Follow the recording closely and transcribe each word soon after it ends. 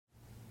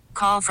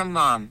Call from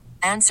mom.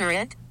 Answer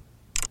it.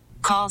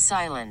 Call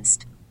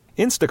silenced.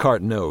 Instacart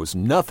knows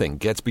nothing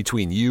gets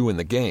between you and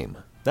the game.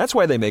 That's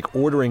why they make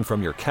ordering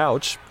from your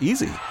couch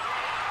easy.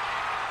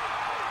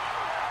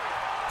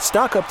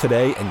 Stock up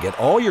today and get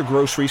all your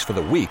groceries for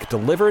the week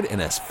delivered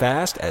in as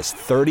fast as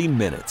 30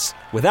 minutes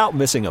without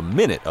missing a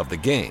minute of the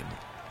game.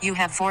 You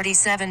have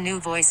 47 new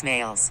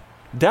voicemails.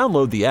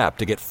 Download the app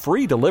to get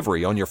free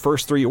delivery on your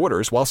first 3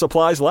 orders while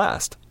supplies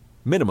last.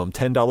 Minimum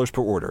 $10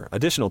 per order.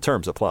 Additional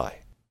terms apply.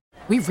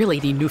 We really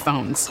need new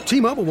phones.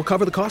 T-Mobile will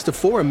cover the cost of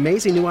 4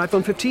 amazing new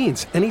iPhone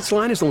 15s, and each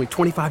line is only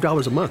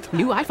 $25 a month.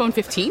 New iPhone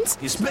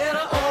 15s? It's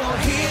better over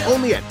here.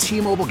 Only at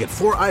T-Mobile, get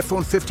 4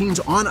 iPhone 15s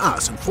on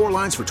us and 4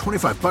 lines for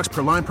 $25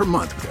 per line per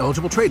month with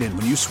eligible trade-in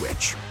when you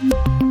switch.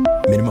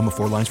 Minimum of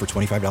 4 lines for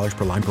 $25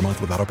 per line per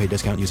month with autopay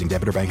discount using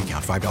debit or bank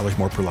account. $5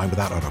 more per line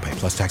without autopay,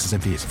 plus taxes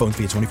and fees. Phone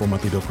fee at 24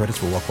 monthly bill credits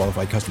for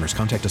well-qualified customers.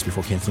 Contact us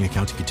before canceling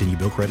account to continue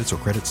bill credits or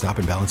credit stop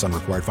and balance on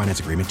required finance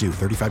agreement due.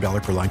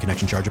 $35 per line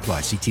connection charge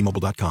applies. See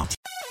T-Mobile.com.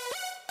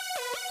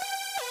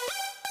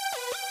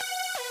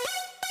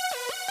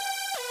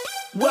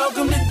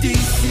 Welcome to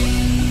DC.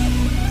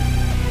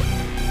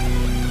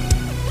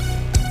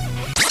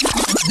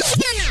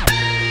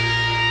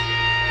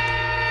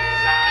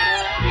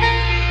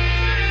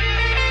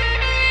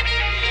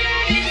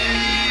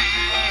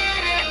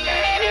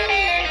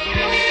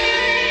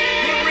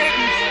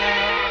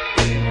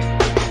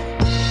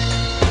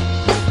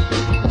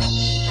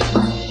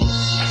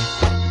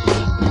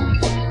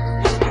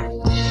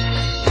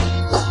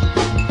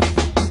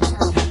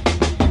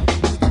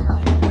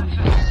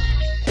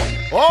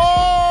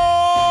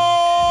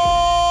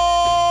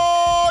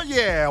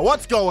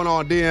 What's going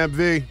on,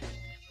 DMV?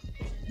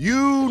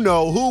 You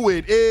know who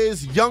it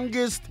is.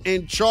 Youngest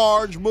in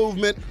charge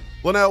movement,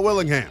 Linnell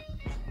Willingham.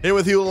 Here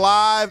with you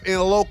live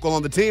and local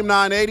on the Team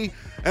 980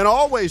 and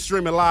always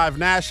streaming live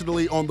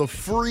nationally on the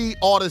free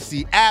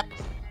Odyssey app.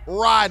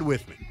 Ride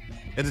with me.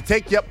 And to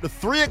take you up to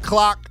 3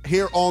 o'clock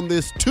here on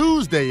this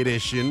Tuesday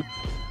edition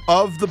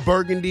of the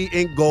Burgundy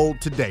and Gold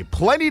Today.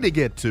 Plenty to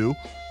get to.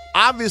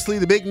 Obviously,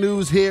 the big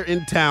news here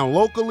in town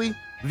locally,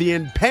 the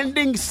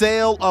impending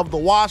sale of the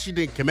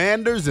Washington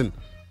Commanders. And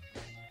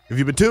if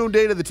you've been tuned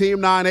into the Team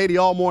 980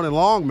 all morning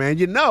long, man,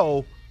 you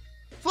know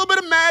it's a little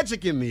bit of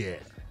magic in the air.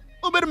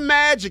 A little bit of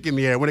magic in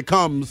the air when it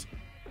comes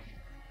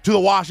to the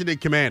Washington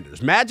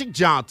Commanders. Magic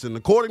Johnson,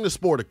 according to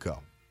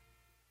Sportico,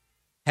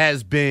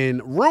 has been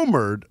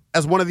rumored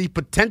as one of the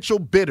potential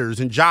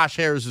bidders in Josh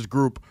Harris's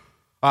group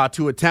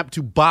to attempt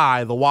to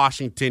buy the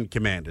Washington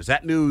Commanders.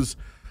 That news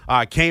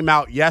came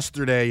out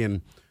yesterday,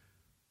 and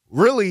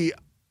really,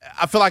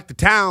 I feel like the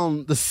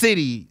town, the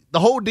city, the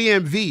whole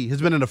DMV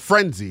has been in a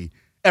frenzy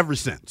ever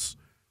since.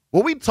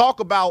 When we talk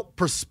about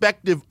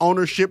prospective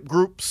ownership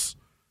groups,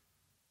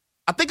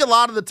 I think a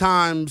lot of the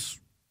times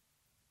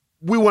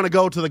we want to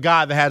go to the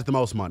guy that has the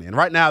most money. And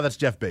right now, that's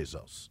Jeff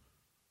Bezos.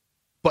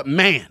 But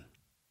man,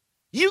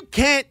 you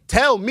can't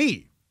tell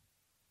me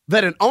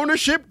that an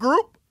ownership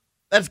group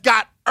that's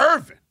got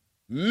Irvin,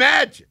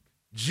 Magic,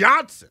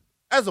 Johnson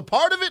as a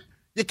part of it,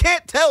 you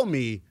can't tell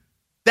me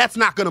that's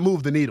not going to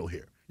move the needle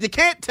here. You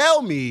can't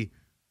tell me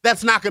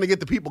that's not going to get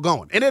the people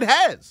going. And it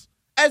has,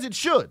 as it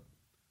should.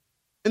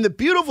 And the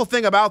beautiful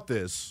thing about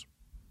this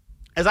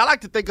is I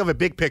like to think of a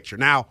big picture.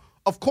 Now,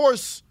 of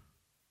course,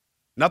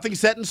 nothing's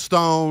set in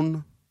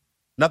stone.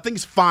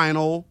 Nothing's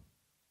final.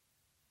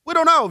 We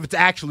don't know if it's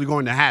actually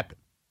going to happen.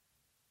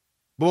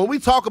 But when we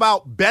talk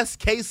about best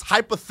case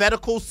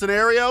hypothetical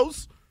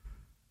scenarios,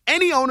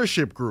 any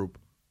ownership group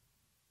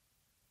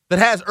that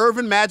has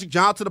Irvin Magic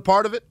Johnson a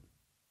part of it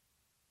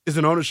is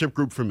an ownership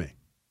group for me.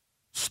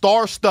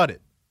 Star-studded.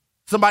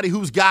 Somebody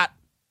who's got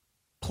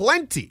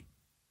plenty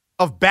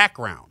of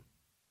background,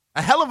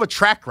 a hell of a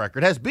track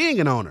record as being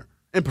an owner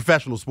in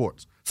professional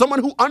sports. Someone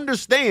who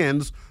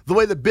understands the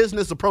way the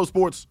business of pro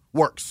sports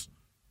works.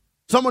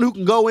 Someone who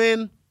can go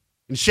in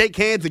and shake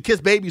hands and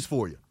kiss babies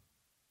for you.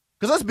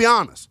 Because let's be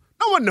honest,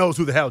 no one knows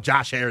who the hell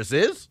Josh Harris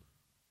is.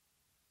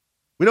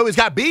 We know he's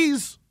got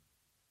B's.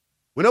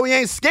 We know he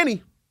ain't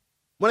skinny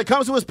when it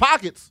comes to his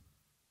pockets.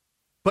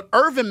 But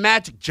Irvin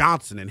Magic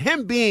Johnson and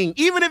him being,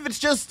 even if it's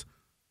just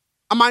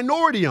a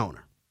minority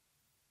owner,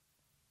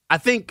 I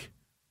think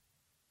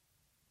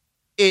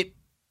it,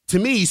 to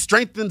me,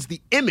 strengthens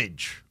the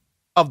image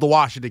of the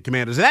Washington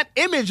Commanders. And that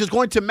image is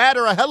going to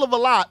matter a hell of a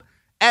lot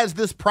as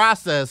this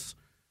process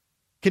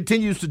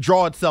continues to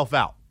draw itself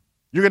out.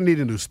 You're going to need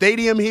a new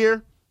stadium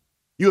here.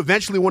 You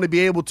eventually want to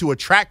be able to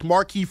attract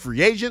marquee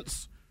free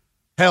agents.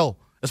 Hell,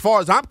 as far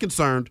as I'm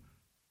concerned,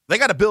 they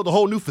got to build a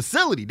whole new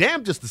facility.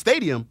 Damn, just the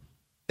stadium.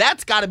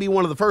 That's got to be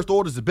one of the first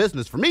orders of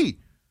business for me,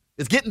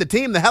 is getting the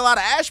team the hell out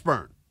of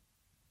Ashburn.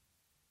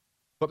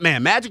 But,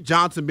 man, Magic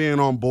Johnson being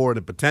on board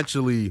and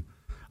potentially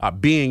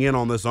being in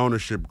on this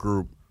ownership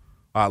group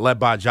led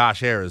by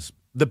Josh Harris,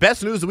 the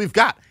best news that we've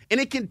got. And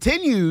it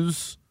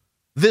continues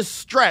this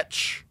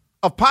stretch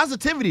of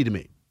positivity to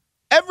me.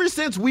 Ever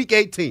since week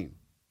 18,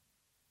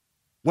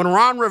 when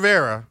Ron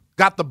Rivera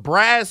got the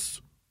brass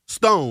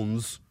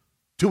stones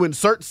to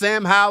insert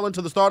Sam Howell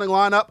into the starting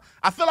lineup,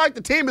 I feel like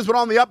the team has been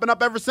on the up and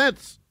up ever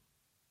since.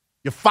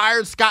 You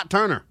fired Scott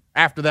Turner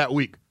after that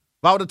week.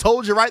 If I would have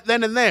told you right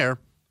then and there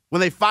when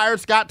they fired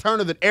Scott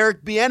Turner that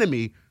Eric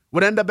Bieniemy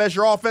would end up as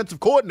your offensive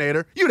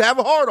coordinator, you'd have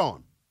a hard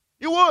on.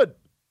 You would.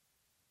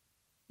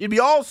 You'd be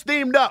all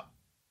steamed up,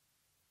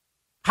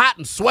 hot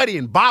and sweaty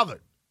and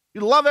bothered.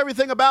 You'd love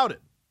everything about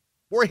it.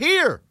 We're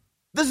here.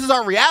 This is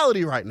our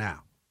reality right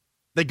now.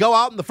 They go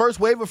out in the first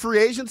wave of free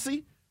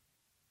agency.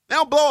 They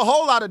don't blow a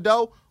whole lot of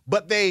dough,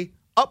 but they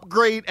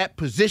upgrade at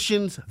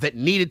positions that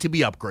needed to be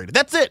upgraded.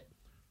 That's it.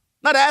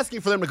 Not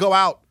asking for them to go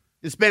out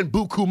and spend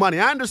buku money.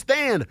 I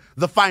understand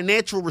the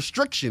financial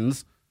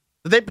restrictions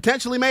that they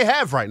potentially may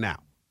have right now.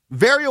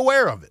 Very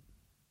aware of it.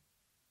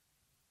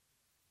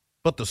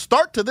 But the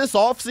start to this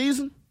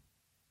offseason,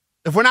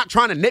 if we're not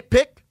trying to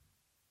nitpick,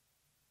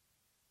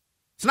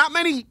 it's not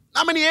many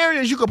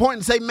areas you could point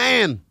and say,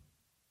 man,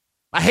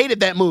 I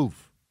hated that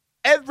move.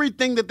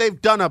 Everything that they've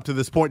done up to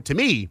this point, to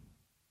me,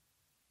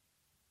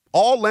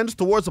 all lends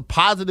towards a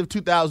positive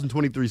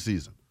 2023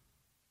 season.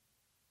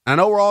 I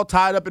know we're all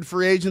tied up in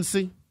free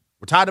agency.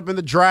 We're tied up in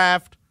the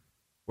draft.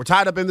 We're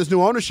tied up in this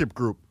new ownership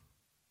group.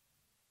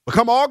 But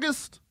come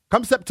August,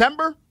 come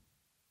September,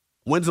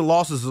 wins and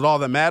losses is all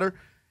that matter.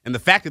 And the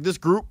fact that this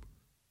group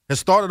has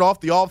started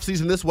off the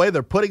offseason this way,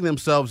 they're putting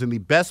themselves in the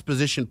best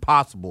position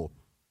possible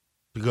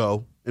to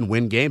go and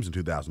win games in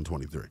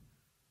 2023.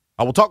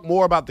 I will talk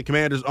more about the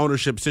Commanders'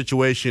 ownership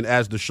situation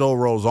as the show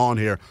rolls on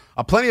here.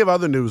 Plenty of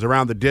other news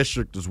around the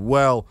district as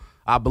well.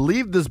 I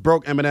believe this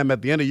broke Eminem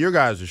at the end of your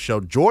guys'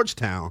 show.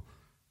 Georgetown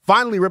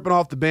finally ripping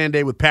off the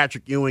Band-Aid with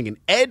Patrick Ewing and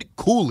Ed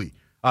Cooley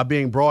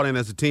being brought in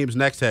as the team's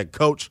next head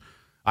coach.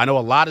 I know a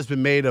lot has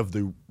been made of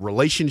the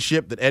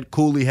relationship that Ed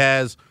Cooley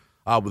has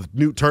with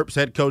New Terps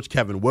head coach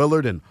Kevin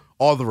Willard and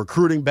all the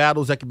recruiting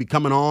battles that could be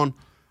coming on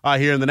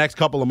here in the next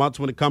couple of months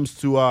when it comes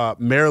to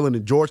Maryland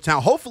and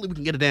Georgetown. Hopefully we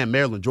can get a damn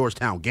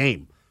Maryland-Georgetown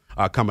game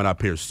coming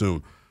up here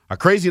soon. A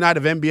crazy night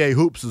of NBA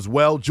hoops as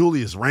well.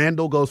 Julius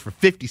Randle goes for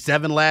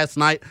 57 last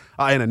night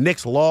in a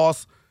Knicks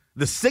loss.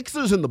 The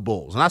Sixers and the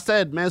Bulls. And I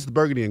said, man, it's the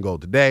burgundy and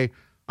gold today. I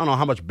don't know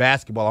how much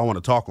basketball I want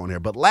to talk on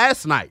here. But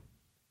last night,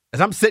 as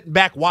I'm sitting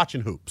back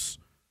watching hoops,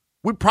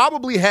 we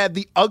probably had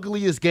the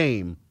ugliest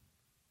game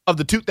of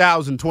the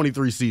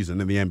 2023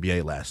 season in the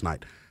NBA last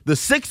night. The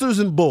Sixers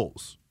and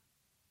Bulls.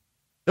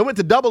 They went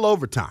to double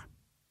overtime.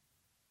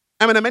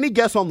 Eminem, any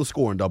guess on the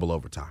score in double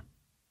overtime?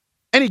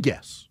 Any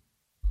guess?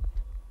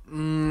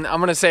 I'm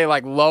going to say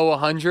like low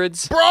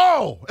hundreds.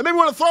 Bro, it made me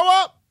want to throw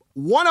up.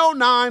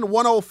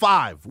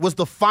 109-105 was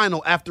the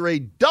final after a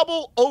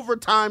double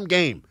overtime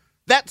game.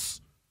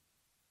 That's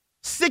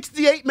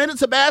 68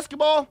 minutes of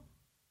basketball. I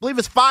believe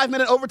it's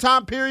 5-minute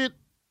overtime period.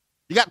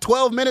 You got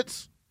 12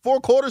 minutes,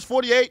 4 quarters,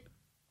 48.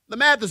 The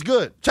math is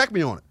good. Check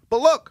me on it.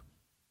 But look,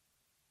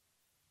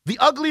 the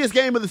ugliest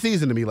game of the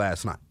season to me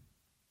last night.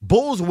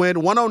 Bulls win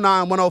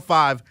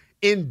 109-105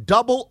 in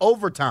double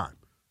overtime.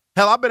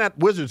 Hell, I've been at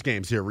Wizards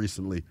games here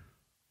recently.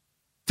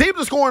 Teams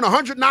are scoring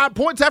 109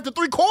 points after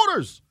 3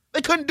 quarters.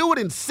 They couldn't do it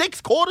in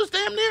 6 quarters,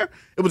 damn near.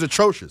 It was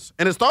atrocious.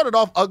 And it started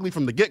off ugly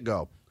from the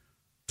get-go.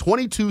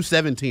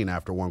 22-17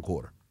 after 1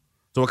 quarter.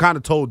 So it kind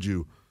of told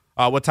you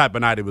what type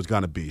of night it was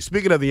going to be.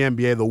 Speaking of the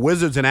NBA, the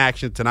Wizards in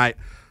action tonight.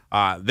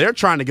 They're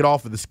trying to get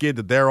off of the skid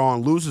that they're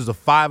on. Losers of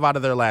 5 out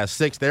of their last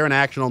 6. They're in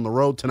action on the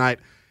road tonight,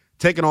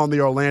 taking on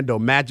the Orlando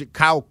Magic.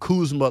 Kyle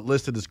Kuzma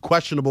listed as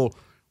questionable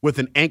with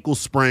an ankle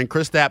sprain.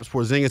 Kristaps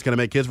Porzingis is going to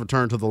make his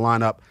return to the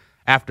lineup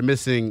after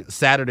missing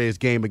Saturday's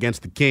game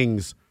against the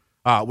Kings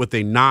with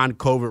a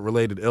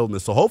non-COVID-related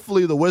illness. So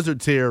hopefully the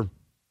Wizards here,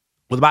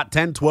 with about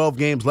 10, 12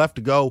 games left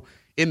to go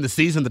in the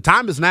season, the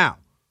time is now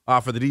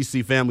for the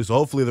DC family. So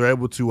hopefully they're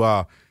able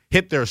to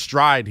hit their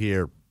stride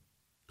here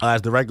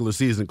as the regular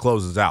season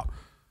closes out.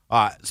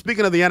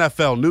 Speaking of the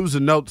NFL, news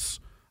and notes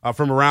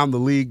from around the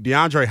league.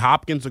 DeAndre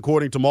Hopkins,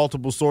 according to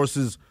multiple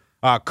sources,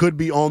 could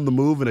be on the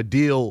move, and a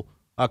deal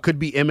could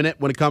be imminent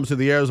when it comes to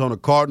the Arizona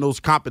Cardinals.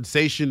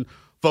 Compensation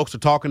folks are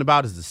talking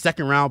about is a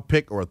 2nd-round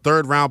pick or a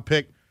 3rd-round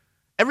pick.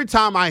 Every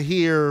time I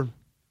hear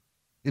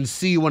and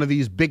see one of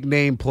these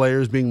big-name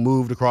players being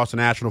moved across the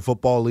National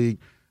Football League,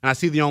 and I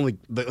see the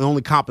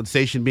only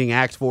compensation being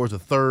asked for is a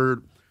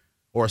 3rd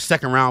or a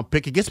 2nd-round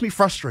pick, it gets me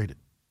frustrated.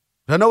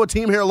 I know a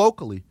team here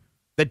locally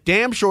that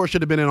damn sure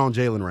should have been in on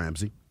Jalen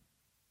Ramsey,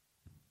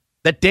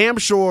 that damn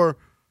sure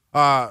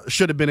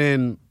should have been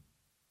in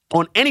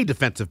on any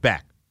defensive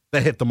back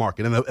that hit the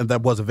market and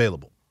that was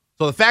available.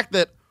 So the fact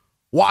that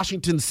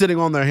Washington's sitting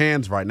on their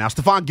hands right now,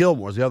 Stephon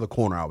Gilmore is the other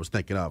corner I was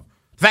thinking of.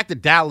 The fact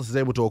that Dallas is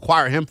able to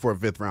acquire him for a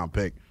 5th-round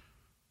pick,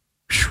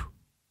 whew,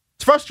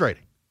 it's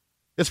frustrating.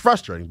 It's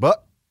frustrating,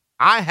 but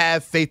I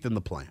have faith in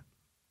the plan.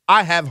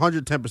 I have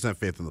 110%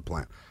 faith in the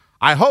plan.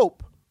 I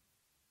hope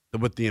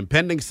that with the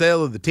impending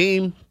sale of the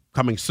team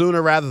coming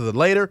sooner rather than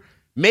later,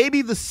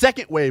 maybe the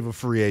second wave of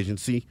free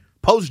agency,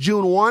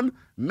 post-June 1,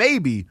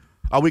 maybe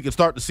we can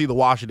start to see the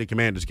Washington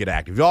Commanders get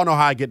active. Y'all know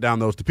how I get down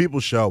those to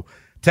People's Show.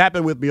 Tap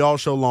in with me all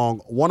show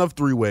long, one of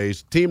 3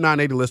 ways. Team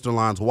 980 listener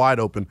lines wide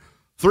open,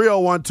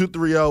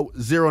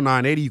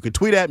 301-230-0980. You can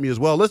tweet at me as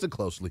well. Listen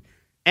closely.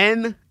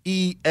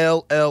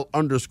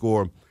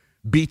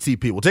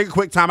 NELL_BTP. We'll take a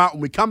quick time out.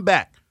 When we come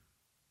back,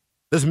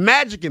 There's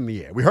magic in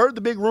the air. We heard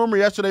the big rumor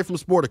yesterday from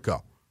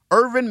Sportico.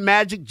 Earvin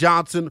Magic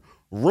Johnson,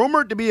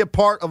 rumored to be a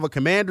part of a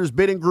Commanders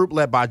bidding group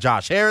led by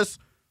Josh Harris.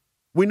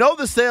 We know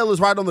the sale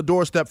is right on the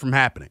doorstep from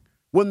happening.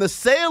 When the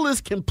sale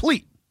is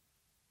complete,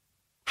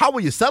 how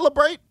will you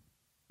celebrate?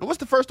 And what's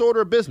the first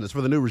order of business for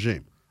the new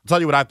regime? I'll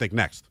tell you what I think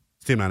next.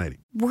 It's Team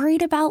 980.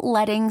 Worried about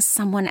letting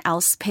someone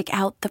else pick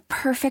out the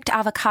perfect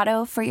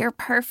avocado for your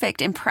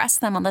perfect impress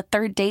them on the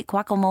third date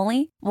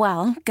guacamole?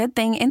 Well, good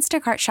thing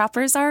Instacart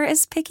shoppers are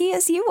as picky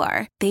as you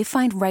are. They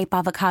find ripe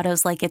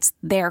avocados like it's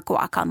their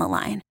guac on the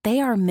line. They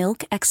are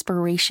milk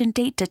expiration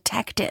date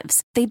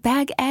detectives. They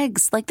bag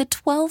eggs like the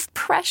 12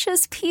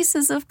 precious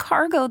pieces of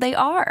cargo they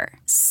are.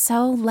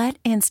 So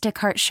let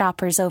Instacart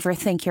shoppers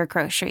overthink your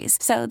groceries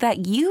so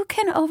that you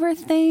can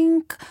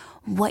overthink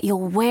what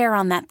you'll wear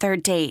on that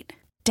third date.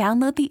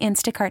 Download the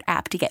Instacart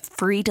app to get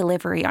free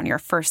delivery on your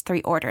first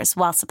 3 orders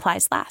while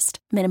supplies last.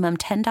 Minimum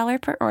 $10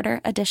 per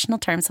order. Additional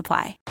terms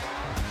apply.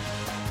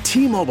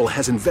 T-Mobile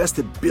has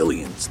invested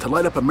billions to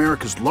light up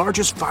America's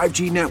largest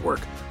 5G network,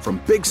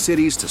 from big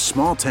cities to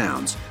small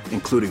towns,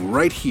 including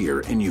right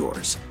here in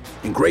yours.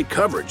 And great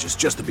coverage is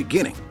just the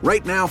beginning.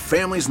 Right now,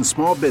 families and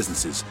small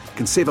businesses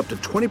can save up to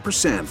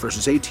 20%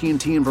 versus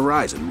AT&T and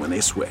Verizon when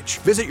they switch.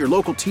 Visit your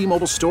local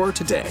T-Mobile store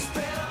today.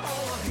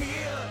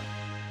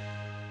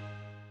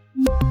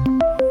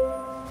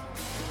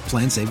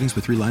 Plan savings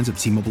with 3 lines of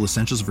T-Mobile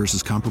Essentials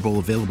versus comparable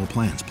available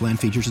plans. Plan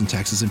features and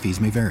taxes and fees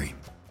may vary.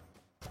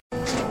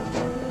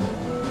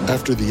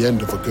 After the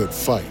end of a good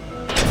fight,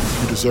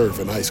 you deserve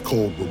an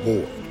ice-cold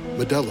reward.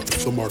 Modelo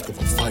is the mark of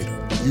a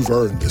fighter. You've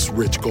earned this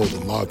rich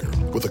golden lager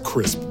with a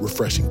crisp,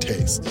 refreshing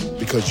taste.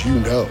 Because you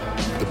know,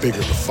 the bigger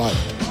the fight,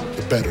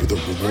 the better the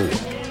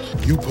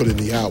reward. You put in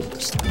the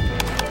hours,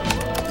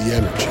 the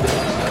energy,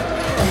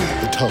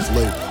 the tough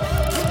labor.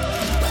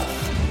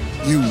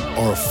 You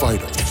are a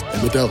fighter,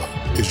 and Modelo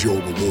is your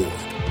reward.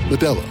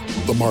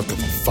 Modelo, the mark of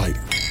a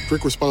fighter.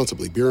 Drink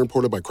responsibly. Beer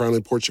imported by Crown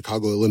Imports,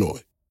 Chicago,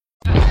 Illinois.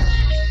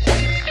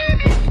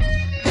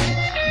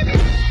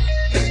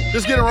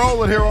 Just getting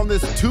rolling here on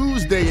this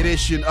Tuesday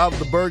edition of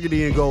the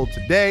Burgundy and Gold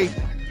Today.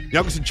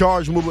 Youngest in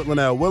Charge movement,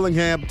 Linnell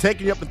Willingham,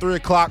 taking you up to 3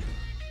 o'clock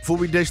before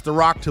we dish the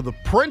rock to the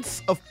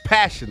Prince of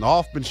Passion, the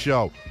Hoffman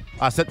Show,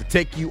 set to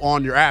take you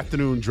on your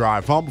afternoon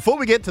drive home. Before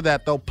we get to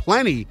that, though,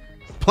 plenty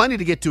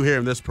to get to here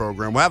in this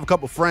program. We'll have a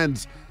couple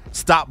friends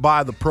stop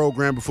by the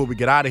program before we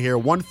get out of here.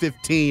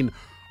 1:15,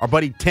 our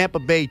buddy Tampa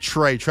Bay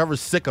Trevor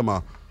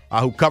Sikkema,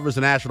 who covers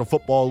the National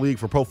Football League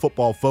for Pro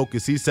Football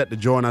Focus. He's set to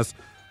join us.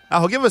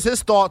 He'll give us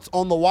his thoughts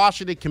on the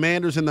Washington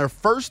Commanders and their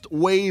first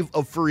wave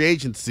of free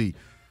agency.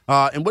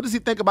 And what does he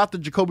think about the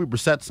Jacoby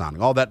Brissett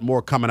signing? All that and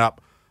more coming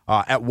up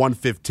at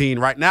 1:15.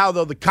 Right now,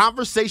 though, the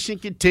conversation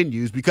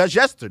continues because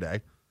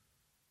yesterday,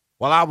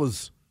 while I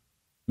was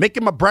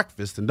making my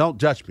breakfast, and don't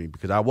judge me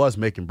because I was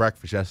making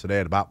breakfast yesterday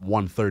at about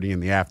 1:30 in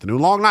the afternoon.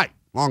 Long night.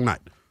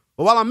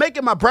 But while I'm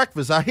making my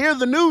breakfast, I hear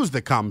the news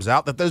that comes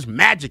out that there's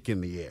magic in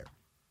the air.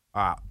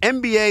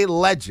 NBA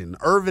legend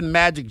Earvin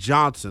Magic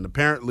Johnson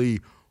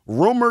apparently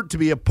rumored to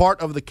be a part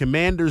of the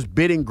Commanders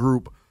bidding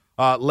group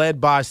led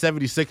by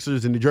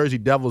 76ers and New Jersey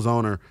Devils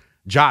owner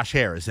Josh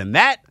Harris. And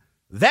that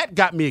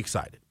got me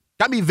excited.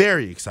 Got me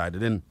very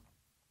excited. And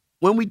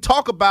when we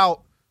talk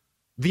about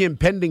the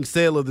impending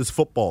sale of this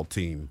football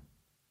team,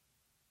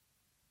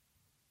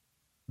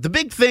 the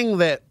big thing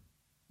that,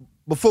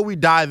 before we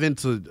dive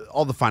into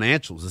all the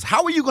financials, is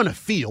how are you going to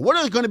feel? What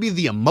are going to be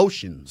the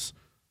emotions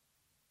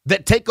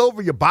that take over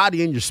your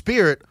body and your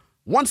spirit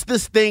once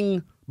this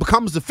thing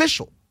becomes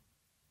official?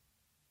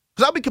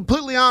 Because I'll be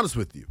completely honest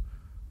with you.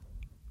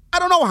 I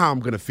don't know how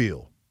I'm going to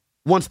feel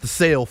once the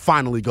sale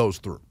finally goes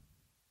through.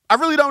 I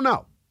really don't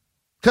know.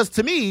 Because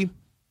to me,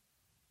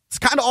 it's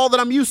kind of all that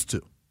I'm used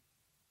to.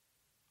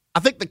 I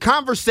think the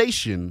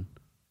conversation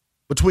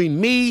between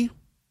me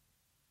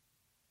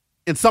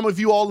and some of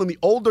you all in the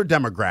older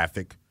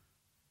demographic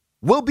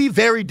will be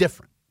very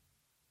different.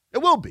 It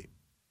will be.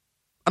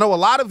 I know a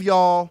lot of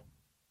y'all,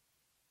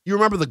 you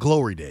remember the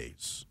glory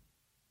days.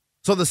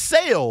 So the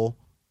sale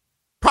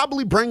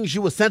probably brings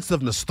you a sense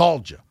of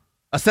nostalgia,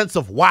 a sense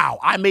of, wow,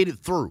 I made it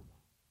through.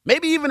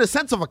 Maybe even a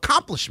sense of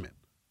accomplishment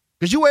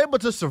because you were able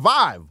to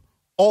survive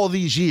all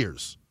these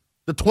years,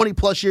 the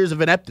 20-plus years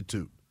of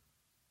ineptitude,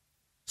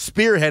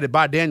 spearheaded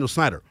by Daniel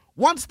Snyder.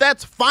 Once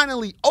that's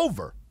finally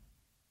over,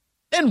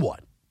 then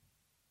what?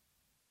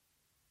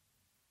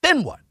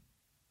 Then what?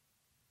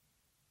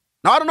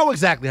 Now, I don't know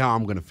exactly how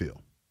I'm going to feel.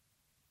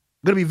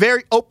 I'm going to be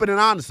very open and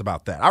honest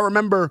about that. I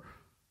remember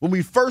when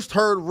we first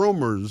heard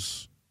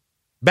rumors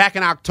back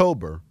in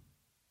October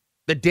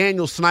that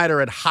Daniel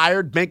Snyder had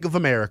hired Bank of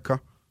America.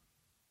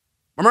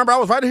 I remember I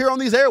was right here on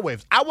these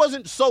airwaves. I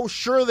wasn't so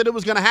sure that it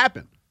was going to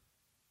happen.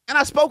 And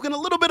I spoke in a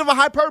little bit of a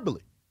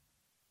hyperbole.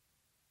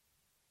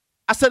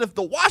 I said, if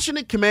the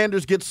Washington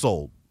Commanders get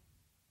sold,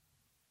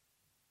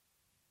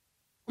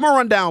 I'm going to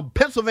run down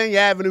Pennsylvania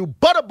Avenue,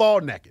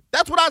 butterball naked.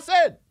 That's what I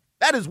said.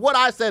 That is what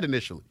I said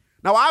initially.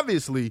 Now,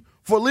 obviously,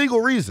 for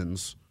legal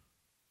reasons,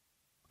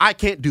 I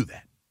can't do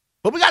that.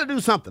 But we got to do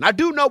something. I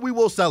do know we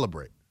will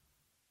celebrate.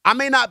 I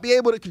may not be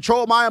able to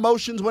control my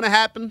emotions when it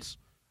happens.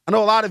 I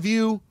know a lot of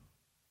you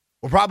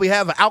will probably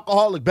have an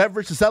alcoholic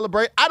beverage to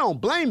celebrate. I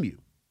don't blame you.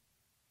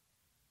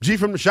 G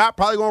from the shop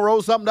probably going to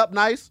roll something up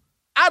nice.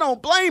 I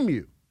don't blame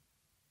you.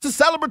 It's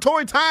a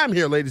celebratory time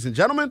here, ladies and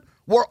gentlemen.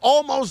 We're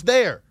almost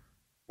there.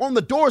 We're on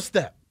the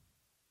doorstep.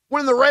 We're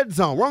in the red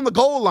zone. We're on the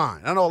goal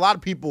line. I know a lot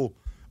of people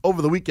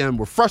over the weekend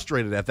were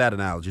frustrated at that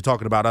analogy,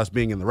 talking about us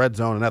being in the red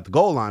zone and at the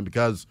goal line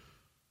because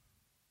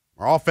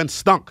our offense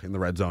stunk in the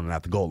red zone and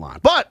at the goal line.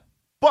 But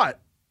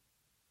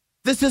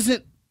this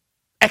isn't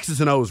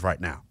X's and O's right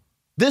now.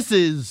 This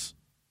is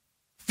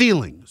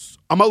feelings,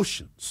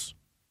 emotions.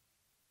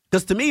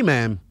 Because to me,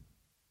 man,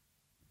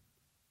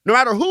 no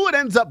matter who it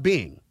ends up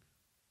being,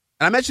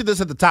 and I mentioned this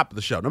at the top of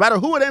the show, no matter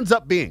who it ends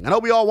up being, I know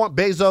we all want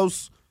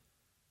Bezos.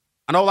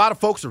 I know a lot of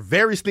folks are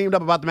very steamed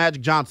up about the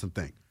Magic Johnson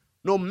thing.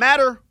 No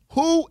matter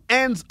who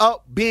ends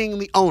up being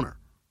the owner,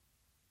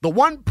 the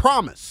one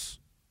promise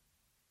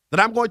that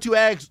I'm going to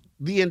ask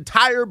the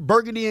entire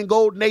Burgundy and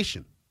Gold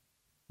nation,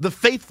 the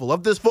faithful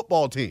of this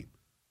football team,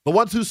 the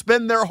ones who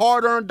spend their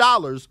hard-earned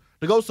dollars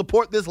to go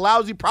support this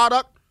lousy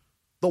product,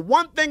 the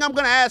one thing I'm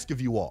going to ask of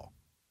you all,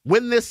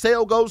 when this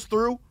sale goes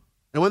through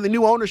and when the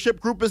new ownership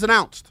group is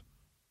announced,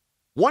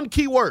 one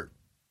key word: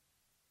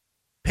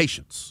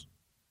 patience.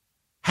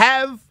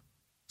 Have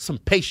some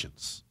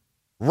patience.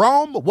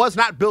 Rome was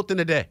not built in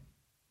a day.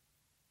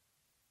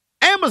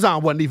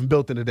 Amazon wasn't even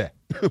built in a day.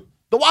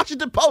 The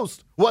Washington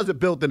Post wasn't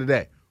built in a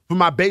day for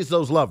my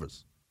Bezos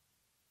lovers.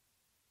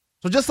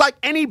 So just like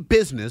any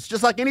business,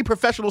 just like any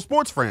professional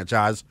sports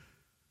franchise,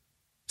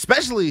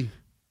 especially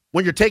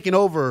when you're taking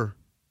over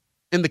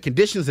in the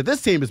conditions that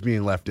this team is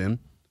being left in,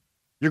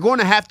 you're going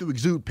to have to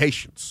exude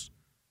patience.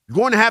 You're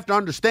going to have to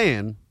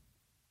understand,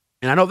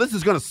 and I know this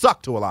is going to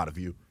suck to a lot of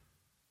you,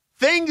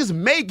 things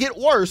may get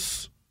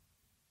worse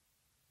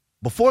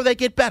before they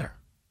get better.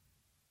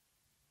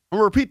 I'm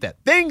going to repeat that.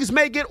 Things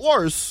may get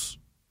worse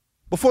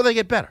before they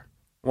get better.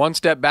 One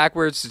step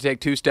backwards to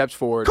take 2 steps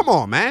forward. Come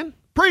on, man.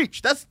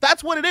 Preach.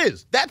 That's what it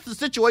is. That's the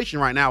situation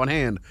right now in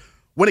hand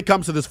when it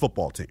comes to this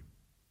football team.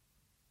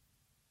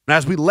 And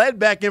as we led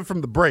back in from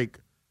the break,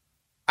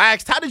 I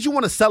asked, how did you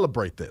want to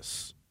celebrate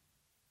this?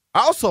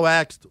 I also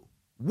asked,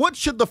 what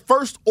should the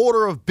first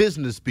order of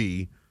business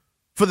be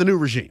for the new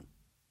regime?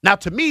 Now,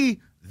 to me,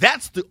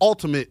 that's the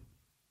ultimate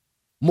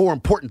more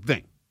important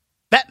thing.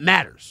 That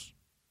matters,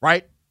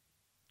 right?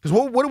 Because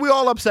what are we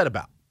all upset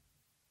about?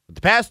 For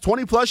the past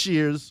 20-plus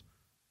years,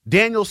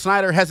 Daniel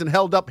Snyder hasn't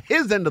held up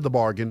his end of the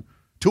bargain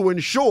to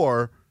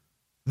ensure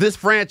this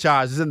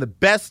franchise is in the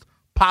best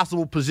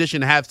possible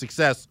position to have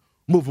success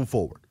moving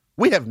forward.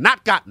 We have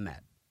not gotten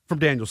that from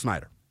Daniel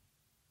Snyder.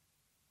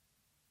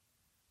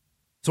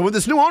 So when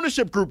this new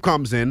ownership group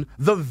comes in,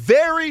 the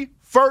very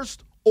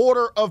first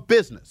order of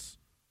business,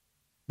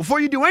 before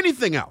you do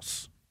anything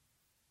else,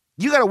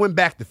 you got to win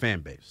back the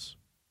fan base.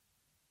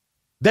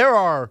 There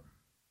are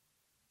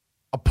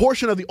a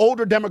portion of the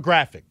older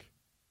demographic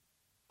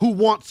who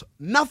wants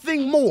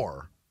nothing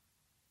more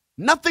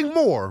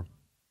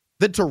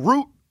than to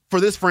root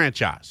for this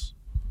franchise.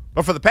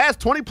 But for the past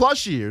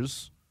 20-plus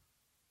years,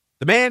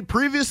 the man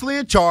previously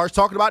in charge,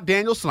 talking about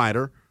Daniel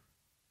Snyder,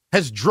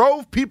 has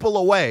drove people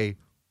away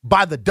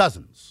by the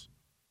dozens.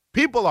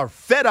 People are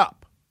fed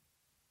up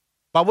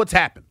by what's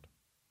happened.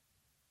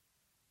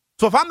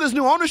 So if I'm this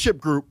new ownership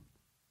group,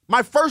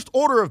 my first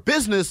order of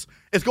business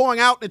is going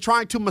out and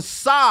trying to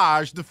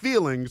massage the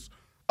feelings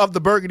of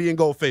the Burgundy and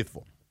Gold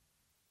faithful.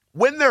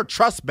 Win their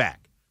trust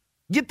back.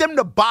 Get them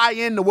to buy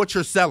into what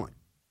you're selling.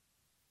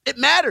 It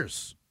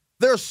matters.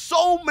 There are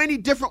so many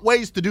different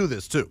ways to do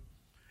this, too.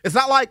 It's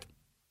not like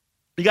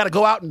you got to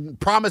go out and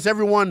promise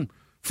everyone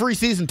free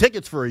season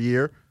tickets for a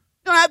year.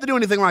 You don't have to do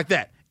anything like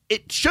that.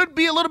 It should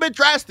be a little bit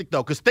drastic,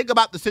 though, because think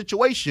about the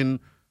situation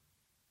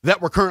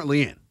that we're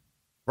currently in,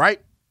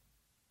 right?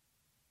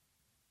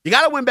 You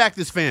got to win back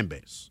this fan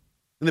base.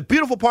 And the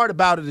beautiful part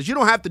about it is you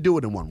don't have to do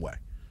it in one way.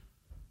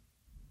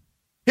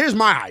 Here's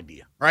my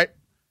idea, right?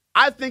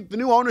 I think the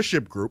new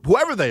ownership group,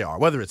 whoever they are,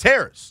 whether it's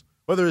Harris,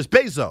 whether it's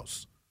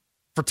Bezos,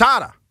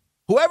 Furtada,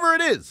 whoever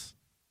it is,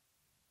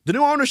 the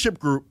new ownership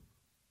group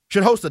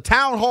should host a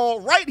town hall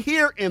right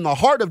here in the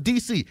heart of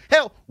D.C.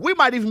 Hell, we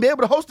might even be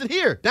able to host it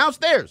here,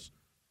 downstairs.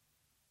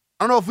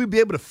 I don't know if we'd be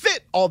able to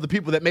fit all the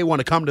people that may want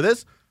to come to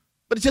this,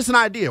 but it's just an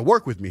idea.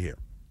 Work with me here.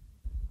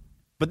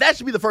 But that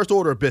should be the first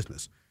order of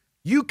business.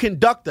 You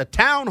conduct a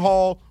town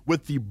hall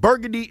with the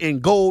Burgundy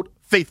and Gold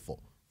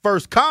faithful.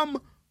 First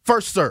come,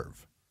 first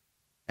serve.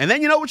 And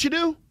then you know what you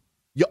do?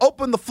 You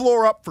open the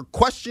floor up for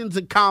questions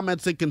and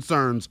comments and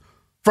concerns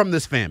from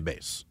this fan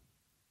base.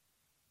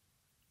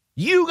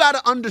 You got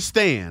to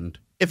understand,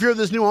 if you're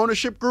this new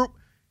ownership group,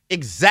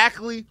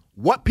 exactly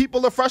what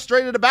people are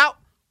frustrated about,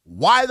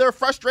 why they're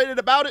frustrated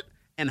about it,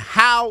 and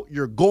how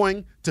you're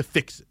going to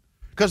fix it.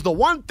 Because the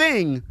one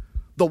thing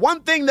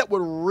that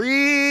would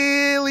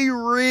really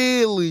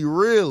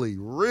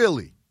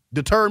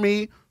deter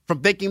me from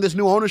thinking this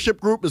new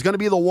ownership group is going to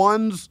be the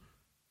ones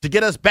to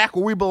get us back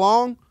where we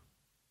belong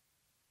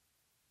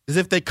is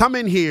if they come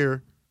in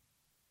here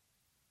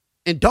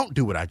and don't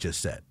do what I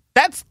just said.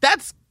 That's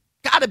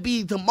got to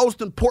be the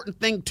most important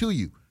thing to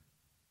you.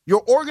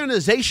 Your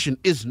organization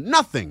is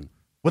nothing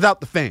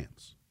without the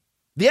fans.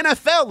 The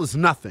NFL is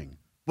nothing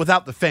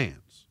without the fans.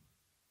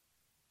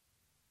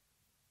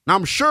 Now,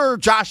 I'm sure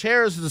Josh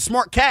Harris is a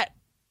smart cat.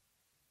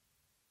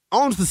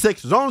 Owns the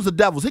Sixers, owns the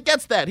Devils. He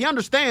gets that. He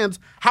understands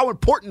how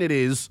important it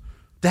is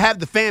to have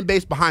the fan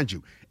base behind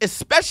you,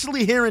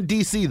 especially here in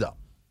D.C., though.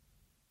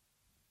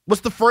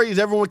 What's the phrase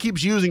everyone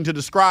keeps using to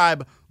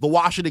describe the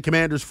Washington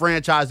Commanders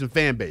franchise and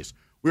fan base?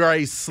 We are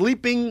a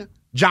sleeping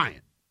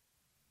giant.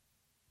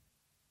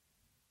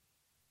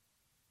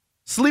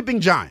 Sleeping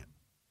giant.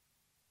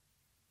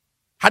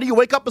 How do you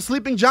wake up a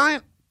sleeping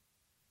giant?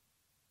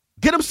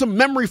 Get him some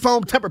memory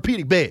foam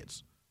Tempur-Pedic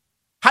beds.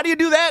 How do you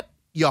do that?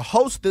 You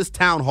host this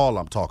town hall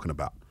I'm talking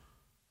about.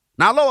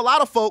 Now, I know a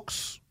lot of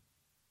folks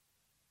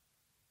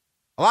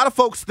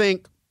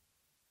think,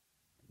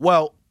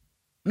 well,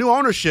 new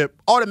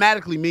ownership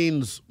automatically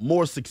means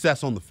more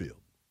success on the field.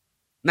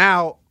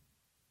 Now,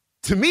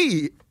 to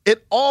me,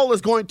 it all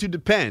is going to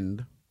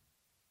depend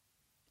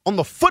on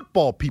the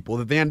football people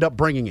that they end up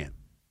bringing in.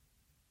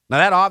 Now,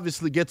 that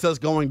obviously gets us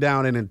going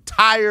down an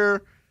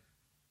entire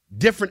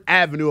different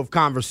avenue of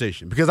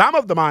conversation, because I'm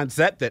of the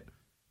mindset that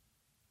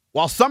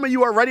while some of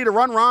you are ready to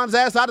run Ron's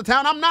ass out of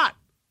town, I'm not.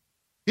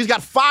 He's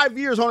got 5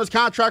 years on his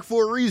contract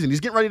for a reason. He's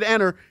getting ready to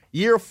enter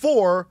year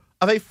 4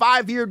 of a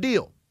 5-year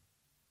deal.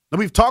 And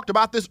we've talked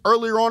about this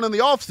earlier on in the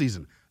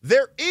offseason.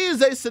 There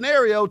is a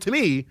scenario, to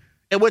me,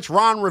 in which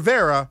Ron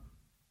Rivera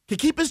can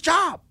keep his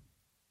job.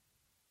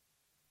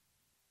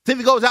 See if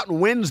he goes out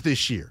and wins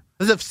this year.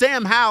 As if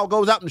Sam Howell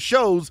goes out and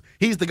shows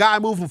he's the guy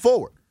moving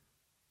forward.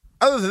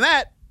 Other than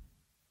that,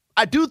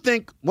 I do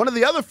think one of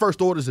the other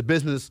first orders of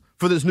business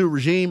for this new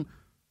regime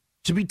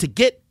should be to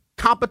get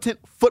competent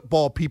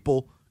football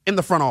people in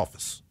the front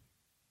office.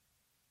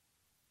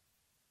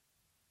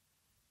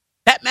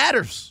 That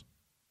matters.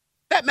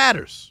 That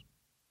matters.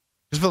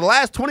 Because for the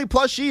last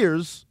 20-plus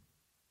years,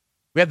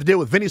 we had to deal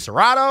with Vinny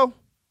Serrato,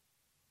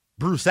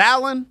 Bruce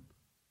Allen.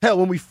 Hell,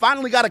 when we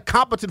finally got a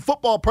competent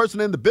football person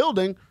in the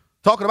building,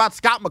 talking about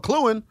Scott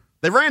McCloughan,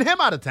 they ran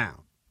him out of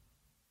town.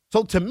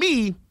 So to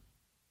me,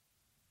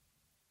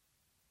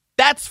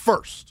 that's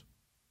first,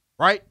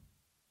 right?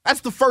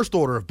 That's the first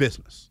order of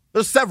business.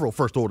 There's several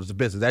first orders of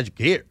business, as you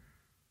can hear.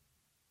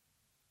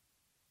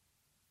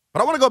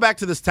 But I want to go back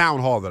to this town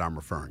hall that I'm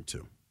referring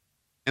to,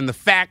 and the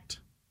fact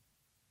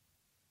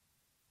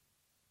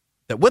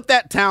that with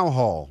that town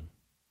hall,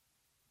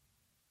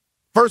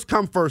 first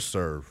come, first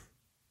serve,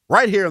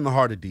 right here in the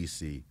heart of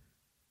D.C.,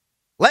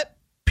 let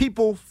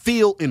people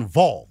feel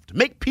involved.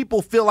 Make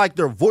people feel like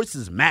their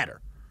voices matter,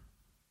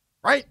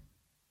 right?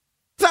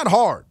 It's not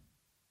hard.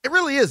 It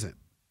really isn't,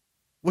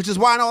 which is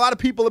why I know a lot of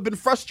people have been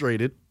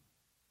frustrated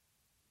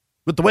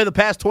with the way the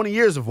past 20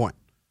 years have went.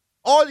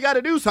 All you got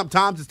to do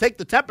sometimes is take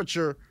the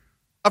temperature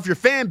of your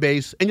fan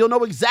base, and you'll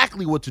know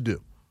exactly what to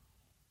do.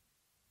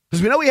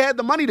 Because we know he had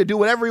the money to do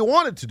whatever he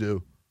wanted to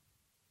do.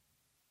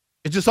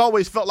 It just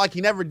always felt like he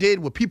never did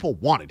what people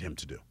wanted him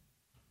to do.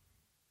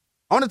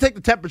 I want to take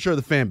the temperature of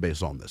the fan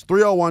base on this.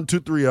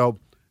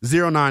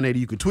 301-230-0980.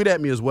 You can tweet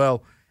at me as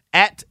well,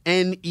 at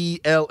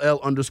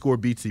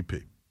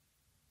NELL_BTP.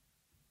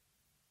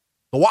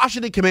 The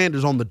Washington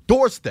Commanders on the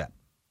doorstep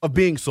of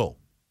being sold.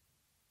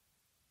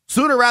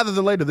 Sooner rather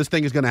than later, this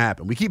thing is going to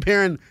happen. We keep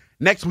hearing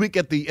next week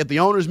at the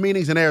owners'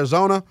 meetings in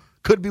Arizona.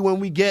 Could be when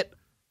we get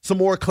some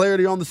more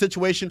clarity on the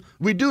situation.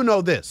 We do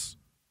know this.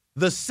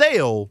 The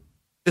sale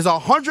is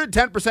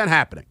 110%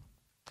 happening.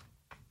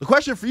 The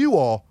question for you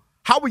all,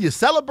 how will you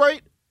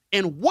celebrate,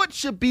 and what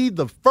should be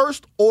the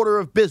first order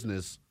of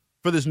business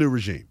for this new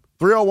regime?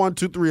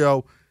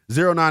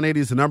 301-230-0980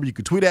 is the number. You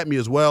can tweet at me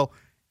as well,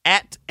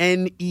 at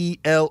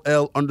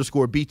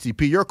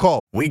NELL_BTP. Your call.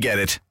 We get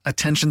it.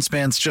 Attention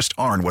spans just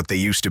aren't what they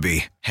used to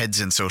be.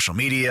 Heads in social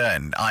media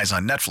and eyes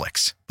on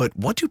Netflix. But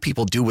what do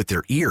people do with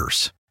their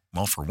ears?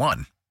 Well, for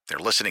one, they're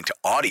listening to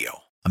audio.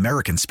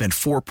 Americans spend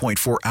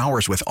 4.4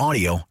 hours with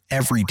audio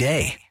every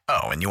day.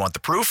 Oh, and you want the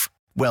proof?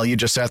 Well, you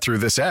just sat through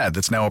this ad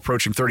that's now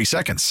approaching 30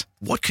 seconds.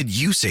 What could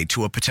you say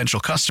to a potential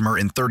customer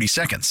in 30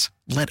 seconds?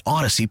 Let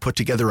Odyssey put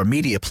together a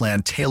media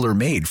plan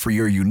tailor-made for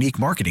your unique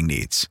marketing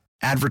needs.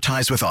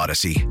 Advertise with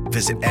Odyssey.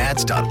 Visit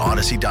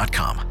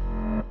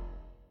ads.odyssey.com.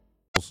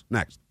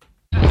 Next.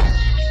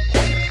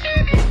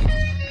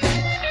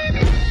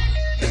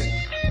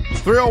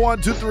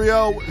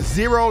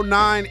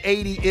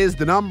 301-230-0980 is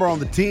the number on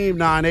the Team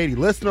 980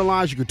 listener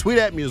lines. You can tweet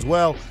at me as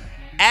well,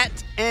 at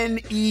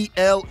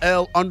NELL_BTP.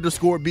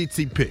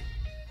 A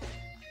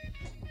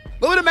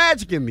little bit of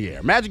magic in the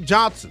air. Magic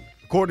Johnson,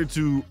 according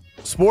to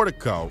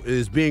Sportico,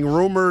 is being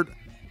rumored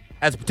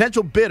as a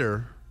potential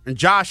bidder in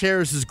Josh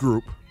Harris's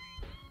group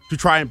to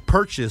try and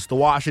purchase the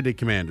Washington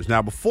Commanders.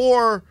 Now,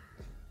 before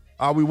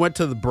we went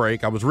to the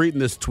break, I was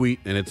reading this tweet,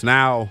 and it's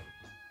now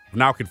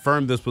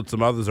confirmed this with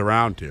some others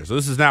around here. So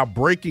this is now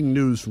breaking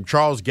news from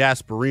Charles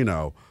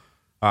Gasparino,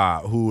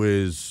 who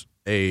is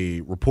a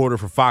reporter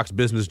for Fox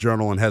Business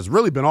Journal and has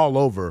really been all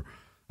over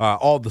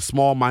all the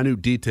small,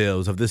 minute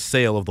details of this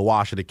sale of the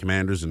Washington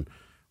Commanders and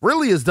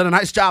really has done a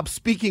nice job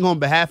speaking on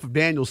behalf of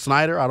Daniel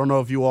Snyder. I don't know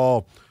if you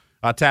all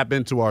tap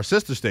into our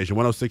sister station,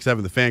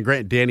 106.7 The Fan.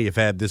 Grant and Danny have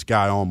had this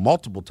guy on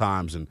multiple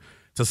times, and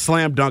it's a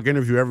slam dunk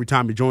interview every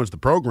time he joins the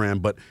program.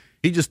 But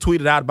he just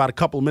tweeted out about a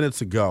couple of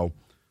minutes ago,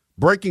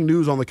 breaking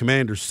news on the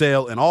Commanders'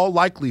 sale. In all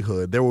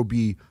likelihood, there will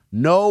be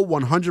no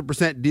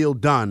 100% deal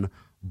done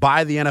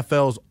by the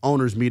NFL's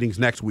owners' meetings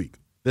next week.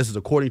 This is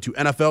according to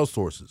NFL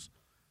sources.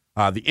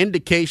 The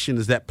indication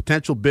is that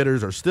potential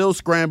bidders are still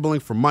scrambling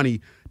for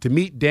money to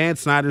meet Dan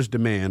Snyder's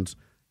demands,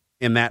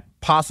 and that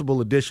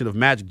possible addition of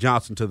Magic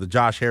Johnson to the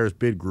Josh Harris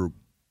bid group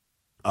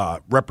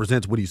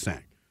represents what he's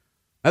saying.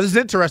 Now, this is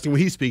interesting when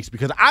he speaks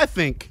because I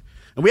think,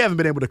 and we haven't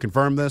been able to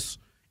confirm this,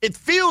 it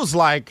feels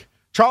like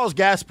Charles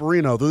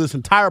Gasparino, through this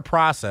entire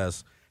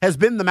process, has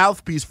been the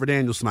mouthpiece for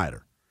Daniel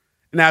Snyder.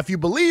 Now, if you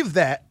believe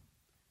that,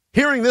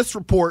 hearing this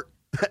report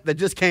that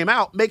just came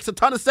out makes a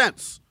ton of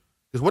sense.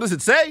 Because what does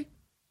it say?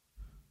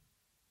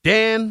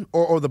 Dan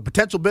or the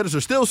potential bidders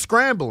are still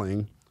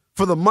scrambling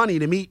for the money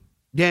to meet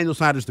Daniel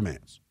Snyder's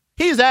demands.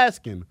 He's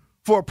asking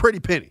for a pretty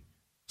penny,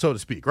 so to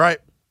speak, right?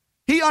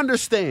 He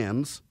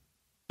understands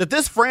that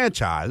this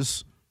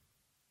franchise,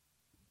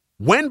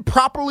 when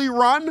properly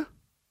run,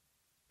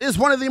 is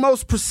one of the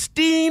most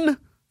pristine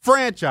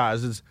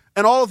franchises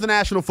in all of the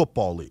National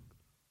Football League.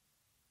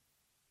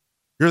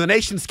 You're the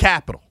nation's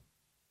capital.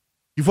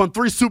 You've won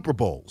 3 Super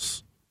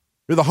Bowls.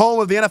 You're the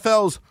home of the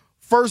NFL's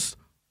first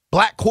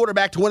black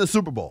quarterback to win a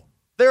Super Bowl.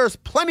 There's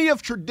plenty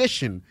of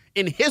tradition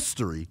in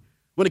history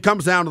when it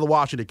comes down to the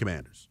Washington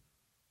Commanders.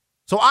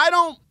 So I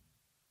don't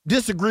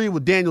disagree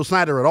with Daniel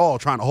Snyder at all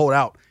trying to hold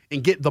out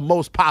and get the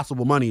most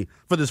possible money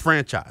for this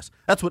franchise.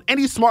 That's what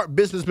any smart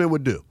businessman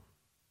would do.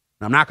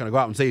 Now, I'm not going to go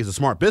out and say he's a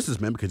smart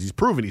businessman because he's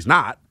proven he's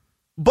not,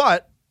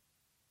 but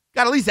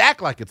got to at least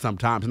act like it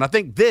sometimes. And I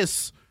think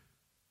this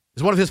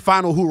is one of his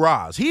final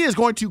hurrahs. He is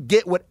going to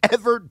get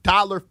whatever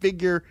dollar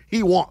figure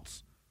he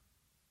wants.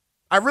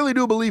 I really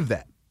do believe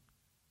that.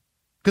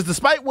 Because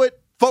despite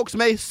what folks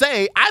may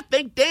say, I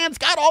think Dan's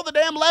got all the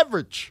damn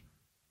leverage.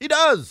 He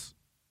does.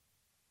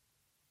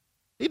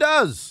 He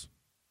does.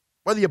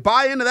 Whether you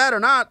buy into that or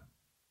not,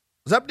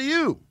 it's up to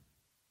you.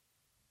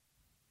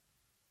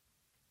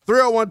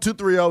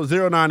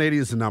 301-230-0980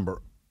 is the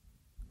number.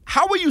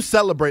 How will you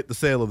celebrate the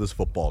sale of this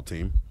football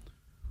team?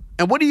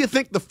 And what do you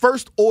think the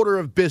first order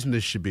of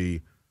business should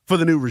be for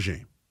the new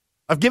regime?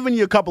 I've given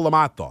you a couple of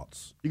my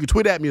thoughts. You can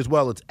tweet at me as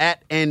well. It's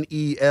at NELL_BTP.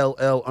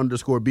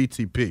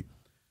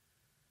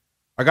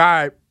 A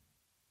guy,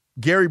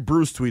 Gary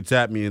Bruce, tweets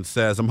at me and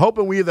says, I'm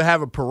hoping we either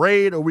have a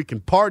parade or we can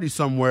party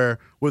somewhere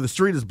where the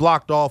street is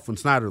blocked off when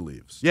Snyder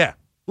leaves. Yeah,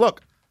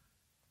 look,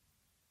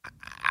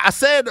 I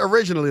said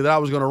originally that I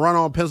was going to run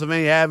on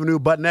Pennsylvania Avenue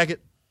butt naked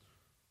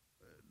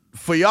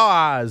for your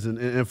eyes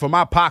and for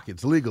my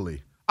pockets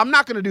legally. I'm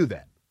not going to do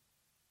that.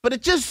 But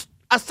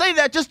I say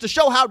that just to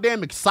show how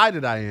damn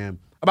excited I am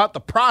about the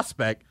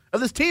prospect of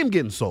this team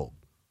getting sold.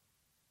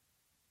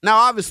 Now,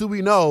 obviously,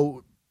 we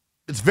know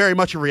it's very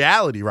much a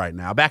reality right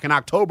now. Back in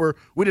October,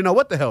 we didn't know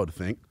what the hell to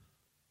think.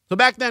 So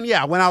back then,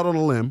 yeah, I went out on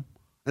a limb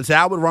and said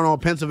I would run on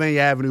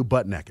Pennsylvania Avenue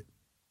butt naked.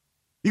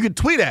 You can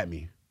tweet at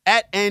me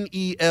at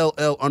NELL_BTP.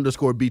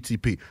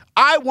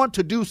 I want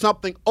to do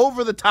something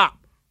over the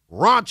top,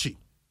 raunchy,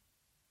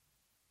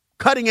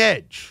 cutting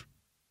edge.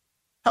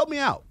 Help me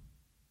out.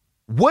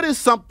 What is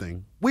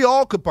something we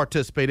all could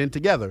participate in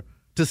together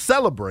to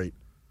celebrate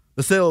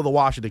the sale of the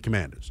Washington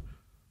Commanders?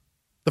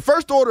 The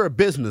first order of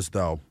business,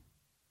 though,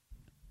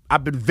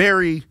 I've been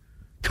very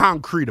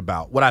concrete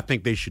about what I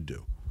think they should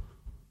do.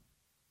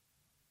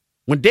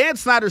 When Dan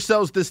Snyder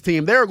sells this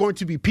team, there are going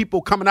to be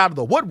people coming out of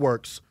the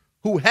woodworks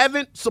who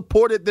haven't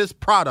supported this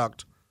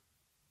product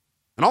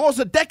in almost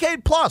a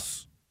decade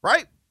plus,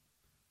 right?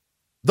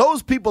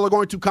 Those people are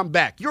going to come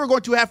back. You're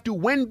going to have to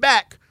win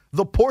back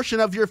the portion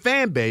of your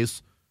fan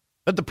base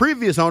that the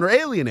previous owner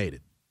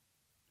alienated.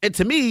 And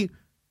to me,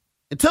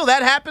 until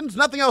that happens,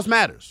 nothing else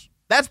matters.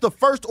 That's the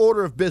first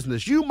order of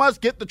business. You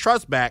must get the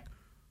trust back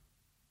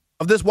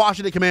of this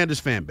Washington Commanders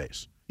fan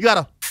base. You got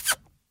to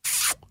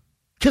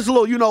kiss a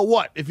little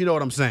you-know-what, if you know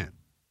what I'm saying.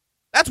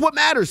 That's what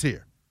matters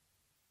here.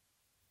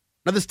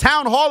 Now, this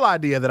town hall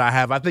idea that I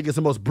have, I think is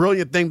the most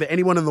brilliant thing that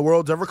anyone in the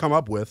world's ever come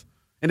up with.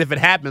 And if it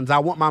happens, I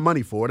want my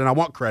money for it, and I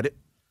want credit.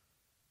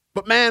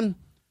 But, man,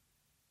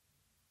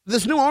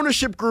 this new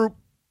ownership group,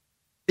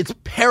 it's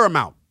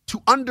paramount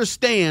to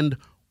understand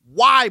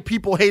why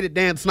people hated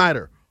Dan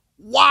Snyder,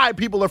 why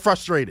people are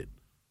frustrated.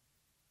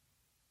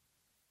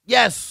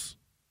 Yes,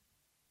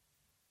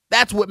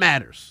 that's what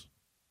matters.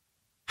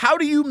 How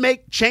do you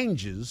make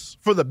changes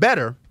for the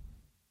better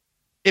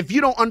if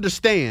you don't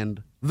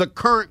understand the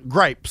current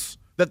gripes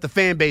that the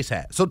fan base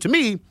has? So to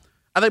me,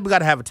 I think we got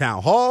to have a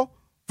town hall,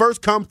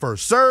 first come,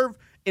 first serve,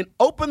 and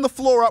open the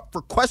floor up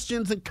for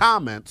questions and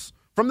comments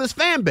from this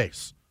fan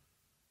base.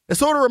 It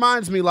sort of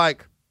reminds me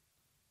like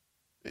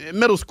in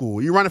middle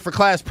school, you're running for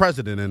class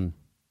president and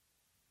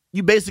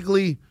you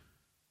basically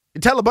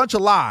tell a bunch of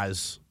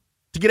lies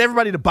to get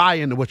everybody to buy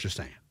into what you're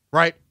saying,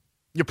 right?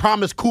 You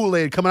promise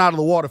Kool-Aid coming out of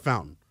the water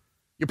fountain.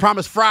 You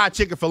promise fried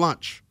chicken for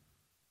lunch.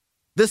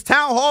 This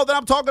town hall that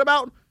I'm talking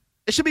about,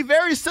 it should be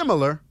very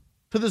similar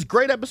to this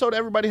great episode,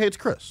 Everybody Hates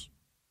Chris,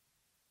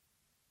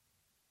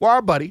 where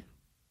our buddy,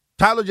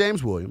 Tyler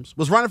James Williams,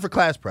 was running for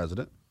class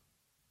president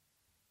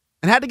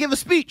and had to give a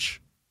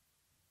speech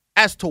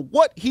as to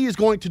what he is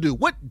going to do.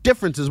 What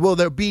differences will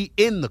there be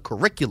in the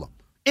curriculum,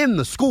 in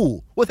the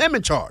school, with him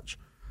in charge?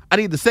 I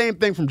need the same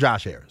thing from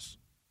Josh Harris.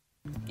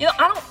 You know,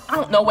 I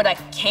don't know what I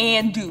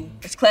can do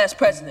as class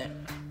president.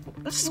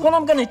 This is what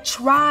I'm gonna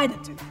try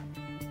to do.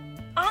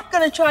 I'm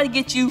gonna try to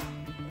get you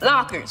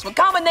lockers with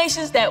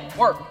combinations that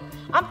work.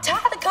 I'm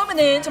tired of coming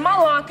into my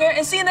locker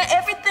and seeing that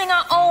everything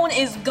I own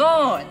is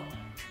gone.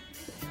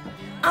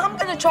 I'm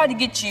gonna try to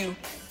get you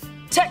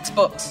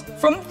textbooks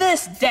from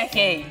this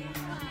decade.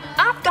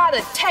 I've got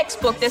a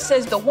textbook that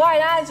says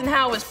Dwight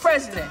Eisenhower is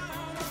president.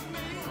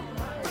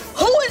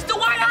 Who is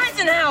Dwight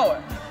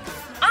Eisenhower?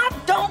 I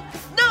don't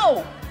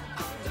know.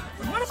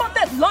 What about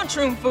that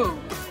lunchroom food?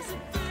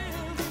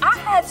 I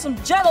had some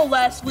Jell-O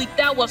last week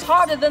that was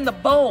harder than the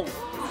bowl.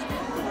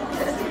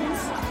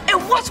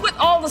 And what's with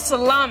all the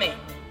salami?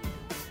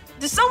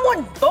 Did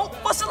someone vote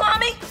for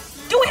salami?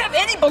 Do we have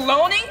any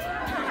bologna?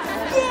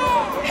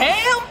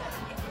 Ham?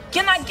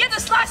 Can I get a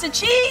slice of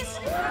cheese?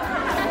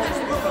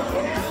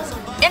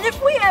 And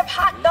if we have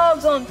hot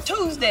dogs on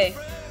Tuesday,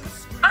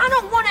 I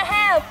don't want to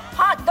have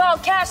hot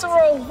dog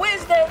casserole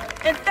Wednesday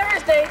and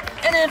Thursday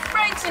and then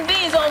Franks and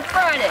beans on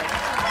Friday.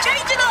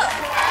 Change it up.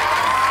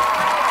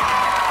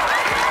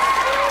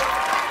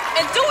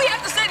 And do we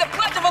have to say the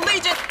Pledge of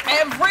Allegiance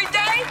every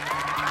day?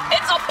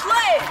 It's a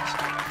pledge.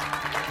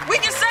 We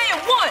can say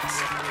it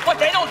once, but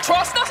they don't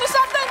trust us or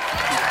something?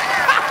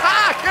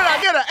 Can I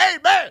get an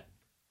amen?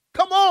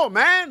 Come on,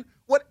 man.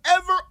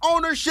 Whatever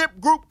ownership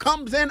group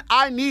comes in,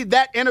 I need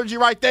that energy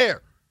right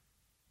there.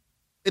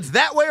 It's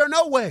that way or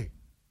no way.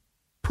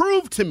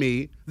 Prove to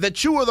me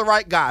that you are the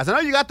right guys. I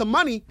know you got the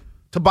money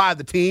to buy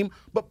the team,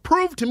 but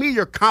prove to me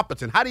you're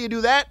competent. How do you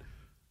do that?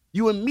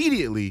 You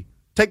immediately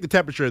take the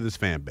temperature of this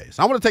fan base.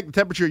 I want to take the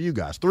temperature of you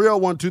guys.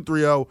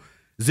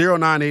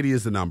 301-230-0980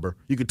 is the number.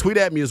 You can tweet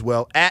at me as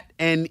well, at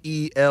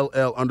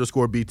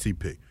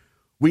NELL_BTP.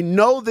 We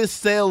know this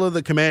sale of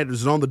the Commanders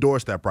is on the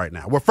doorstep right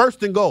now. We're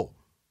first and goal.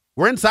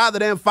 We're inside the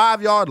damn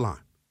 5-yard line.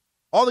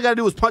 All they got to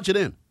do is punch it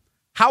in.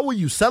 How will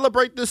you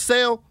celebrate this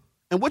sale?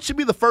 And what should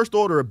be the first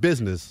order of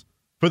business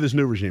for this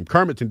new regime?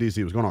 Kermit's in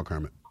D.C. What's going on,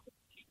 Kermit?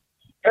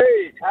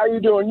 Hey, how you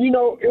doing? You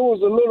know, it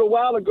was a little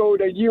while ago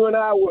that you and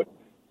I were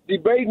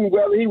debating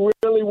whether he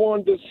really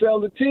wanted to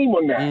sell the team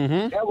or not.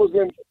 Mm-hmm. That was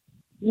in,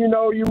 you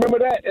remember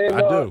that? And,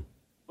 I do.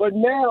 But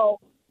now,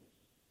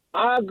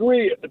 I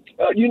agree.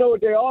 You know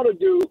what they ought to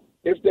do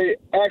if they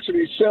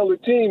actually sell the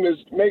team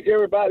is make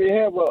everybody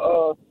have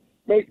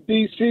make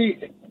D.C.,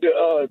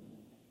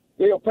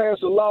 they'll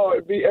pass a law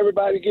and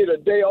everybody get a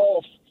day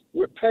off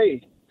with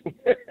pay.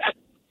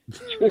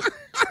 to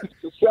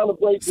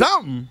celebrate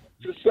something.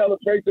 To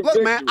celebrate the Look,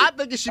 victory. man, I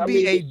think it should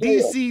be a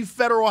D.C.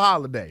 federal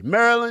holiday.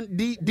 Maryland,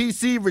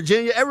 D.C.,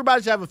 Virginia,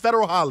 everybody should have a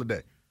federal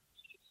holiday.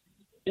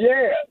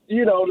 Yeah,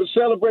 to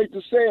celebrate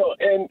the sale.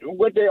 And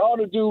what they ought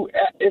to do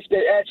if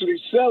they actually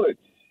sell it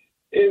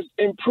is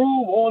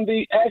improve on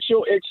the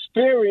actual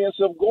experience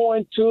of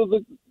going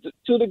to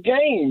the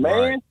game,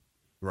 man.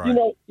 Right.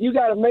 You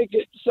got to make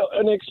it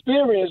an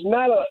experience,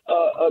 not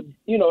a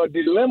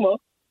dilemma.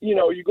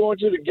 You go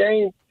into the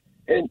game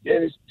and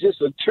it's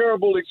just a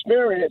terrible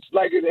experience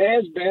like it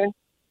has been.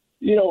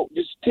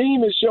 This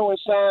team is showing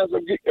signs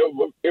of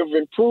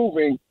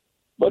improving,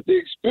 but the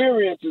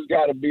experience has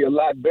got to be a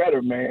lot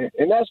better, man.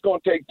 And that's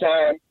going to take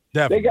time.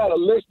 Definitely. They got a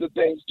list of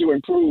things to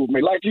improve,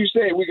 man. Like you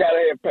said, we got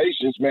to have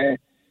patience, man,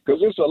 because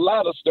there's a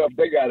lot of stuff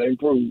they got to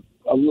improve.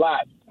 A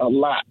lot.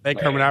 Hey,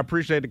 Kermit, I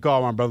appreciate the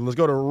call, my brother. Let's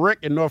go to Rick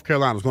in North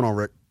Carolina. What's going on,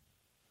 Rick?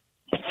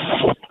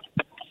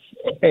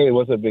 Hey,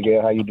 what's up, Big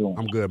Al? How you doing?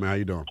 I'm good, man. How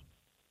you doing?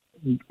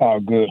 Oh,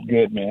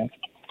 good, man.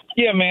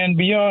 Yeah, man,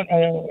 beyond,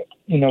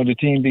 the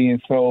team being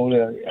sold,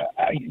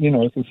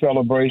 it's a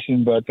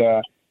celebration, but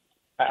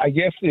I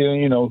guess,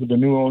 the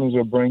new owners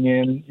will bring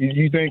in,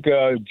 you think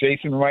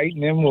Jason Wright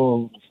and them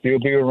will still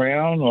be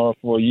around or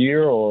for a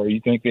year, or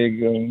you think they're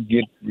going to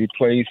get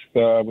replaced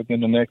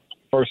within the next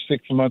first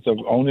 6 months of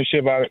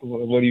ownership?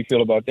 What do you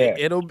feel about that?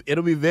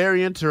 It'll be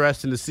very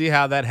interesting to see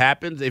how that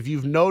happens. If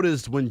you've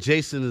noticed when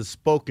Jason has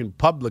spoken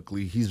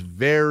publicly, he's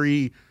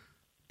very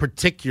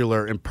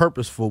particular and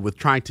purposeful with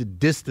trying to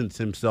distance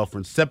himself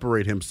and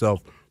separate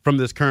himself from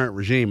this current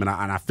regime, and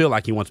I feel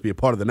like he wants to be a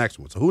part of the next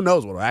one. So who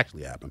knows what will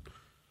actually happen?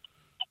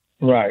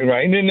 Right.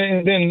 And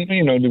then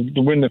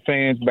to win the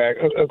fans back,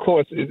 of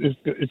course,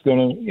 it's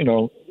going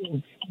to,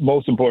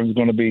 most important is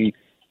going to be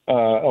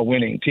a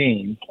winning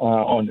team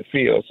on the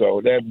field.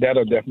 So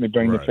that'll definitely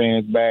bring the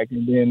fans back.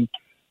 And then,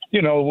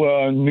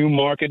 new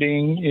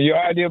marketing. Your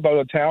idea about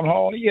a town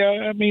hall,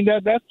 yeah, I mean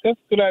that's a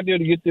good idea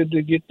to get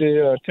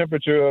the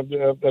temperature of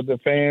the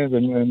fans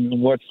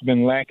and what's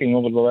been lacking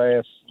over the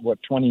last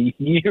 20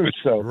 years.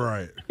 So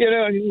right,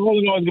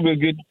 holding on is gonna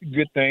be a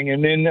good thing.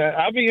 And then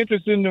I'll be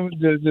interested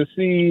to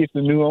see if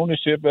the new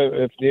ownership,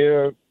 if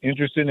they're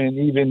interested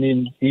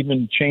in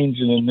even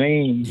changing the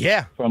name,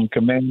 from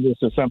Commanders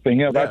to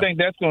something else. Yeah.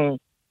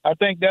 I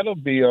think that'll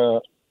be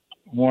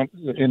one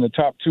in the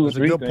top 2 or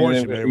 3. That's a good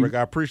point, man, Rick.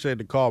 I appreciate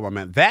the call, my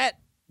man.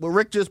 What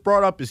Rick just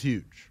brought up is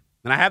huge.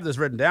 And I have this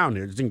written down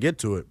here. Just didn't get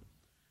to it.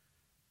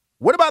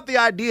 What about the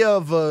idea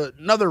of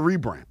another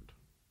rebrand?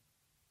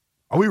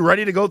 Are we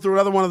ready to go through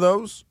another one of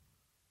those?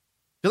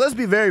 Because let's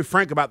be very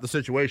frank about the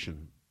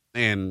situation.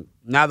 And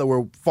now that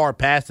we're far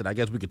past it, I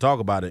guess we could talk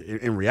about it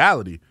in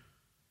reality.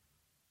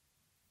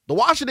 The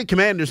Washington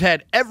Commanders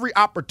had every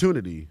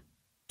opportunity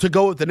to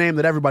go with the name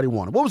that everybody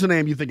wanted. What was the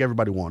name you think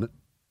everybody wanted?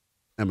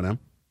 Eminem.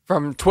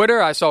 From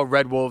Twitter, I saw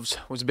Red Wolves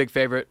was a big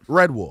favorite.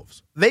 Red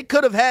Wolves. They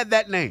could have had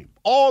that name.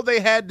 All they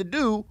had to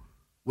do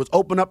was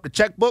open up the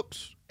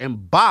checkbooks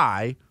and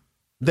buy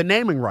the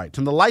naming rights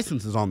and the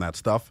licenses on that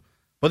stuff,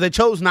 but they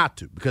chose not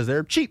to because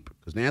they're cheap,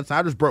 because Dan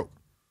Snyder's broke.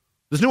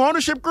 This new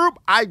ownership group,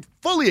 I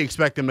fully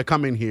expect them to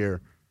come in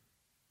here,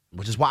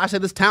 which is why I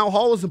said this town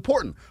hall is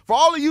important. For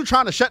all of you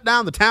trying to shut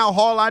down the town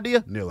hall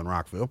idea, Neil and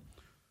Rockville,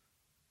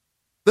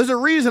 there's a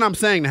reason I'm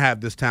saying to have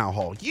this town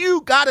hall.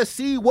 You got to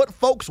see what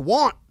folks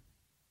want.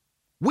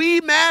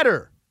 We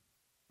matter.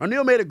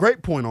 O'Neill made a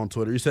great point on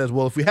Twitter. He says,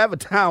 well, if we have a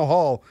town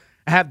hall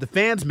and have the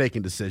fans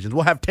making decisions,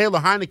 we'll have Taylor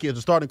Heineke as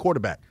the starting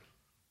quarterback.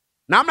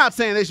 Now, I'm not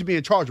saying they should be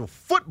in charge of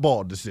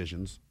football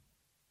decisions.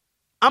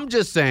 I'm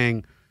just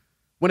saying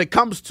when it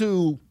comes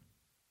to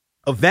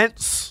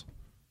events,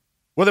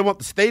 where they want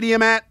the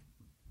stadium at,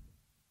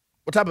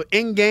 what type of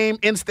in-game,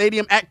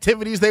 in-stadium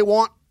activities they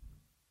want,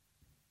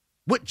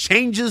 what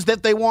changes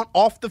that they want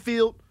off the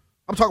field.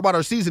 I'm talking about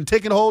our season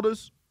ticket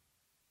holders,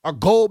 our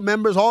gold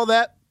members, all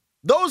that.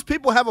 Those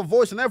people have a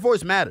voice, and their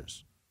voice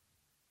matters.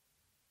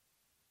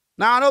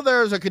 Now, I know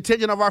there's a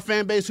contingent of our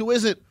fan base who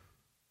isn't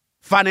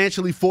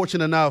financially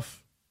fortunate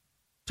enough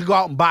to go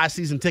out and buy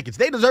season tickets.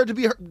 They deserve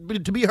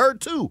to be heard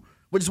too,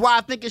 which is why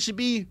I think it should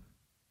be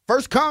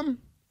first come,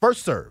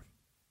 first serve.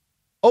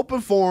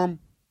 Open forum.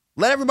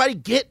 Let everybody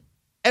get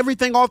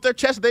everything off their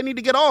chest that they need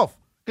to get off.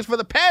 Because for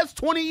the past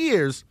 20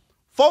 years,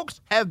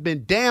 folks have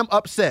been damn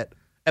upset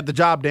at the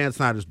job Dan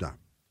Snyder's done.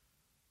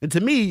 And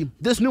to me,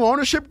 this new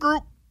ownership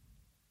group,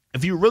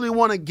 if you really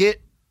want to get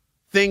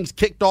things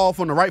kicked off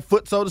on the right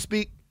foot, so to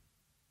speak,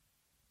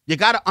 you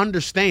got to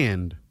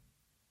understand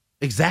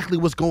exactly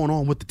what's going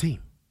on with the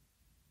team.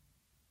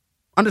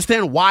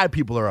 Understand why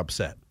people are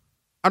upset.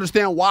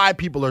 Understand why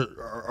people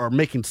are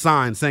making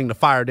signs saying to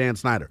fire Dan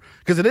Snyder.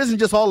 Because it isn't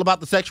just all about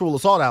the sexual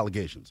assault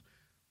allegations.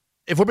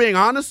 If we're being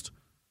honest,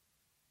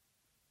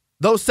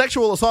 those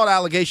sexual assault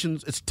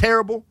allegations, it's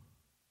terrible.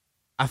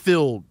 I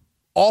feel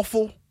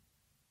awful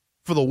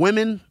for the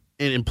women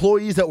and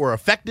employees that were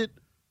affected.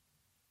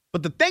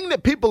 But the thing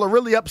that people are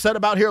really upset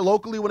about here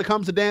locally when it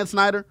comes to Dan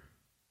Snyder,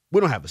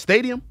 we don't have a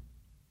stadium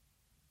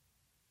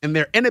and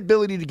their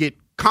inability to get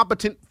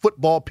competent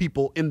football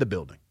people in the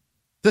building.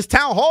 This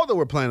town hall that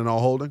we're planning on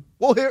holding,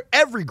 we'll hear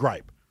every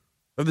gripe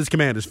that this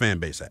Commanders fan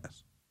base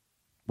has.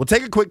 We'll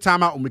take a quick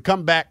timeout. When we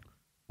come back,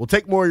 we'll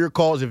take more of your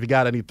calls if you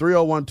got any.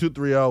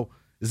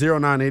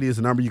 301-230-0980 is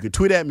the number. You can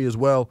tweet at me as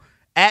well,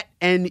 at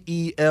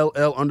NELL_BTP.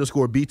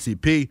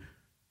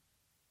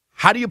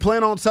 How do you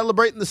plan on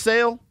celebrating the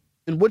sale?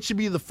 And what should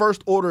be the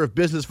first order of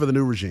business for the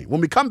new regime? When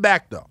we come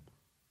back, though,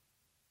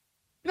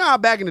 you know how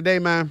back in the day,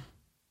 man,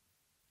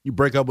 you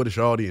break up with a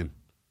shorty and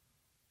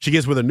she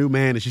gets with a new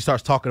man and she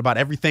starts talking about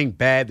everything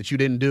bad that you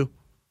didn't do?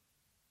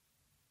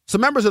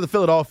 Some members of the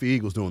Philadelphia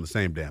Eagles doing the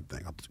same damn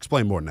thing. I'll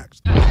explain more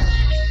next.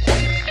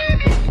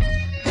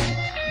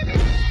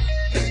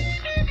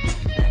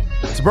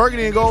 It's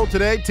Burgundy and Gold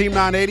today. Team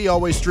 980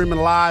 always streaming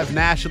live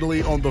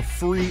nationally on the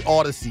free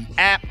Odyssey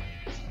app.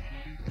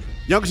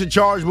 Youngest in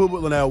Charge, move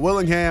with Linnell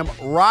Willingham,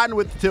 riding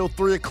with you till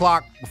 3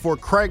 o'clock before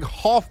Craig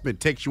Hoffman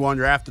takes you on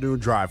your afternoon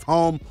drive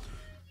home.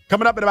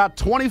 Coming up in about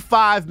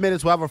 25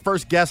 minutes, we'll have our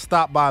first guest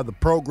stop by the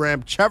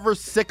program. Trevor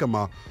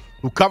Sikkema,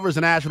 who covers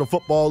the National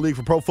Football League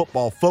for Pro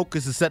Football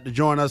Focus, is set to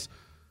join us.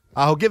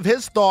 He'll give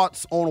his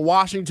thoughts on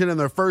Washington and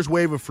their first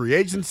wave of free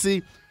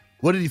agency.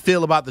 What did he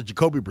feel about the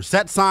Jacoby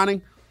Brissett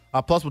signing?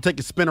 Plus, we'll take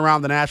a spin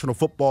around the National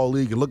Football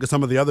League and look at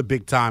some of the other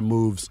big-time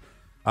moves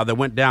that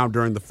went down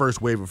during the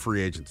first wave of free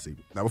agency.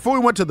 Now, before we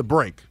went to the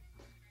break,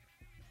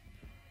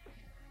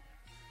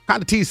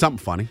 kind of teased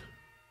something funny.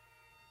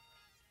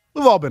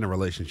 We've all been in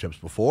relationships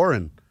before,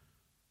 and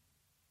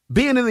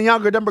being in the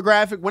younger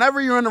demographic, whenever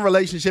you're in a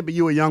relationship and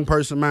you're a young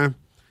person, man,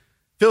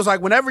 feels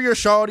like whenever your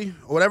shorty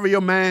or whatever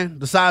your man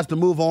decides to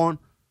move on,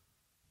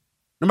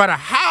 no matter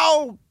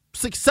how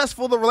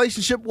successful the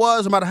relationship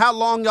was, no matter how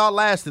long y'all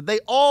lasted, they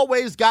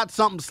always got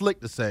something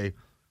slick to say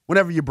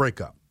whenever you break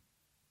up.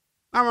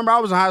 I remember I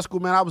was in high school,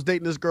 man. I was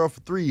dating this girl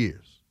for 3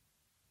 years.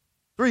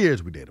 3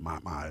 years we dated,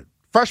 my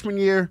freshman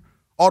year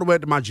all the way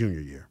up to my junior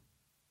year.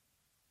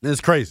 And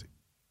it's crazy.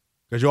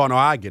 Because you all know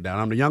how I get down.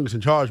 I'm the youngest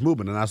in charge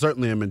movement, and I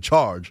certainly am in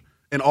charge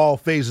in all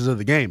phases of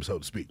the game, so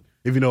to speak.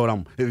 If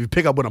you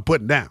pick up what I'm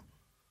putting down.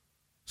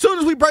 Soon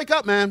as we break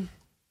up, man,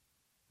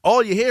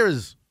 all you hear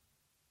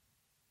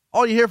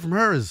from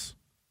her is,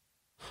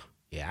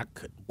 yeah, I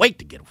couldn't wait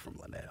to get it from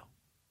Linnell.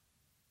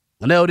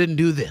 Linnell didn't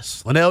do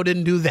this. Linnell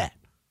didn't do that.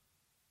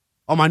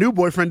 Oh, my new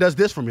boyfriend does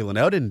this for me.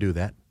 Linnell didn't do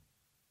that.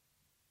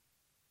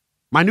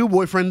 My new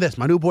boyfriend this,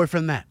 my new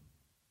boyfriend that.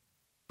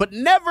 But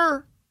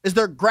never is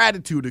there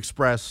gratitude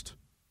expressed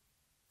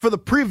for the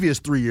previous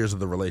 3 years of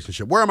the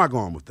relationship. Where am I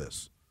going with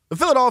this? The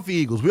Philadelphia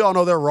Eagles, we all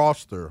know their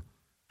roster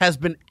has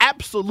been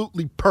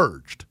absolutely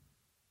purged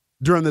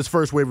during this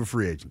first wave of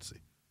free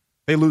agency.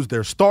 They lose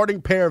their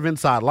starting pair of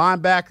inside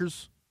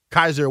linebackers,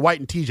 Kaiser White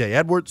and TJ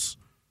Edwards.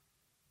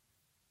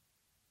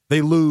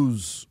 They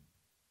lose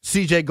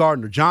C.J.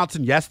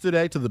 Gardner-Johnson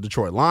yesterday to the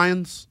Detroit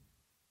Lions.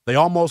 They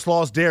almost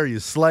lost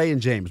Darius Slay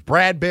and James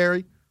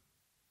Bradbury.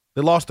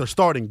 They lost their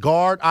starting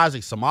guard,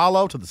 Isaac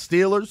Seumalo, to the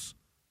Steelers.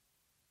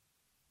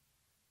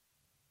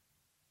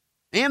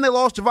 And they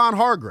lost Javon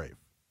Hargrave,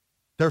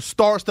 their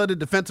star-studded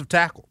defensive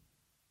tackle.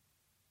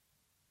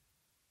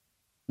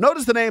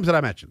 Notice the names that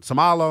I mentioned.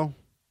 Seumalo,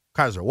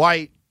 Kaiser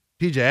White,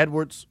 TJ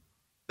Edwards.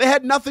 They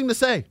had nothing to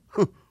say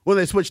when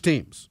they switched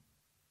teams.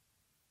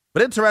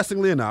 But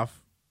interestingly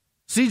enough,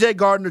 C.J.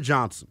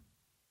 Gardner-Johnson,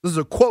 this is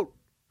a quote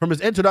from his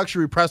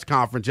introductory press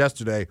conference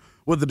yesterday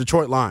with the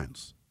Detroit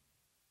Lions.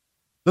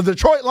 The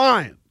Detroit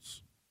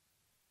Lions.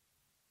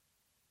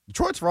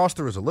 Detroit's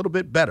roster is a little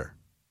bit better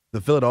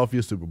than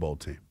Philadelphia's Super Bowl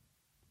team.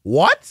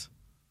 What?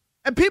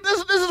 And people,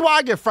 this is why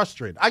I get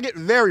frustrated. I get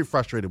very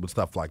frustrated with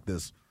stuff like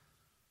this.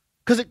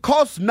 Because it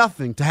costs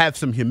nothing to have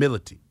some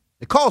humility.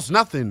 It costs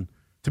nothing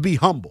to be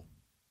humble.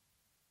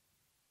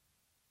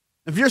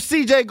 If you're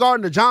C.J.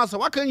 Gardner-Johnson,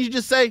 why couldn't you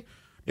just say,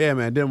 yeah,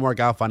 man, it didn't work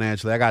out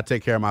financially. I got to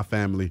take care of my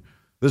family.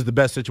 This is the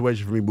best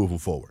situation for me moving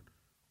forward.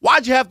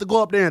 Why'd you have to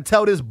go up there and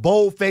tell this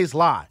bold-faced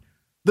lie?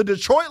 The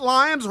Detroit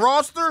Lions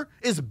roster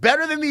is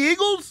better than the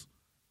Eagles?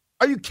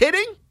 Are you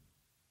kidding?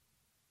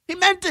 He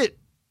meant it.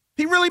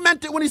 He really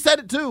meant it when he said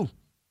it, too.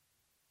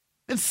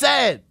 It's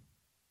sad.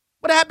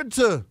 What happened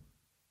to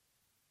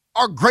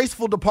our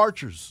graceful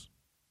departures?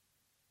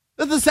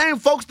 They're the same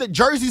folks that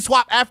jersey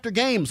swap after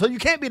games, so you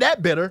can't be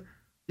that bitter.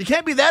 You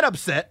can't be that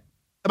upset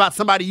about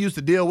somebody you used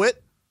to deal with.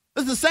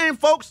 It's the same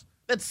folks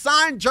that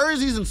sign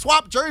jerseys and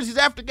swap jerseys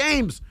after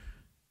games.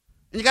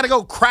 And you got to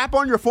go crap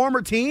on your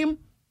former team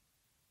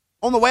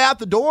on the way out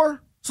the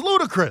door? It's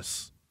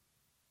ludicrous.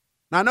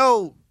 Now, I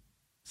know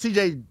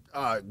C.J.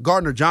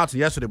 Gardner-Johnson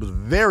yesterday was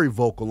very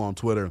vocal on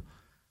Twitter.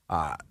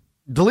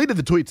 Deleted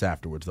the tweets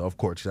afterwards, though, of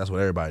course. That's what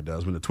everybody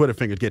does. When the Twitter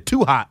fingers get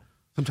too hot,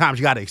 sometimes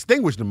you got to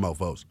extinguish them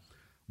mofos.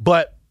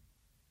 But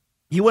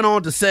he went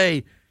on to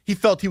say he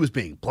felt he was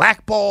being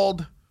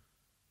blackballed.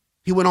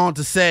 He went on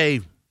to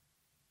say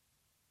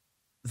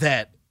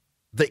that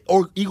the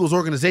Eagles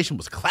organization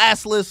was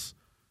classless.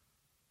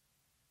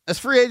 As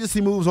free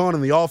agency moves on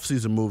and the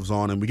offseason moves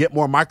on and we get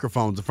more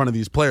microphones in front of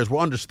these players, we'll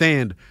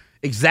understand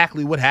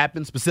exactly what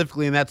happened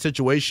specifically in that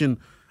situation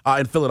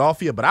in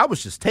Philadelphia. But I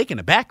was just taken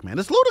aback, man.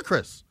 It's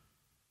ludicrous.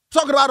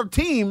 Talking about a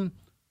team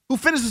who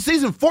finished the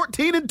season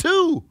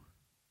 14-2.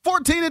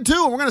 14-2.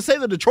 And we're going to say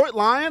the Detroit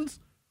Lions,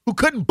 who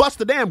couldn't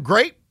bust a damn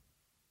grape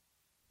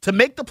to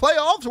make the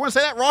playoffs, we're going to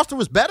say that roster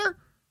was better?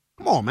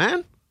 Come on,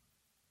 man.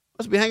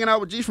 Let's be hanging out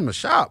with G from the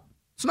shop.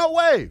 It's no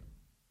way.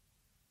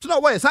 It's no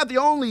way. It's not the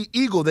only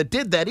Eagle that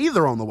did that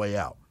either on the way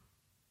out.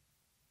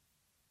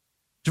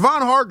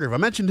 Javon Hargrave, I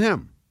mentioned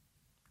him.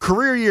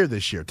 Career year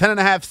this year,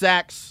 10.5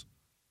 sacks.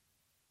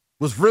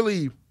 Was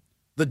really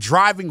the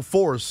driving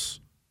force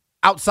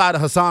outside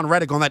of Hassan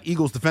Reddick on that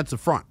Eagles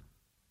defensive front.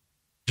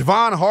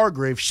 Javon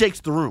Hargrave shakes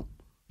the room.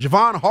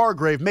 Javon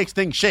Hargrave makes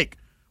things shake,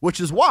 which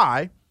is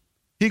why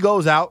he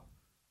goes out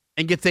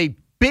and gets a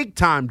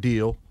big-time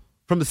deal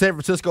from the San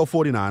Francisco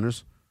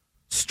 49ers,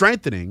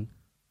 strengthening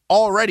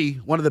already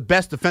one of the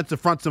best defensive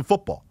fronts in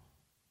football.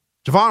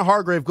 Javon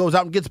Hargrave goes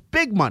out and gets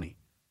big money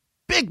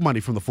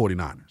from the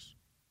 49ers.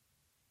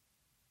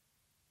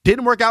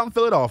 Didn't work out in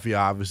Philadelphia,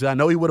 obviously. I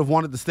know he would have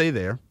wanted to stay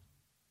there.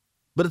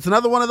 But it's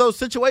another one of those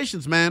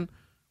situations, man,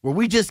 where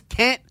we just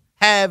can't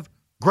have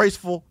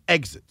graceful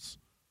exits.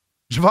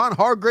 Javon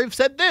Hargrave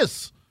said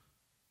this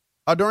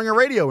during a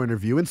radio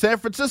interview in San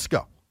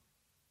Francisco.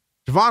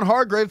 Javon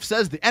Hargrave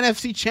says the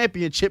NFC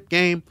Championship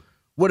game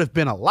would have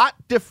been a lot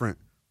different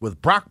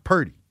with Brock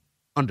Purdy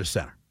under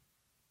center.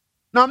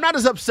 Now, I'm not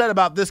as upset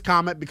about this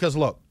comment because,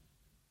 look,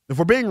 if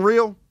we're being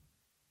real,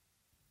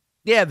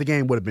 yeah, the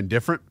game would have been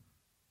different.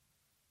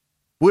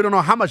 We don't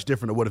know how much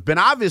different it would have been.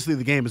 Obviously,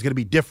 the game is going to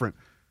be different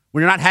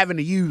when you're not having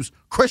to use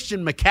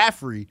Christian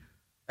McCaffrey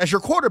as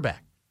your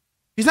quarterback.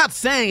 He's not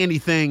saying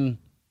anything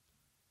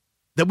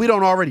that we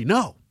don't already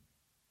know.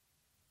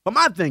 But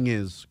my thing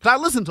is, because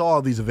I listen to all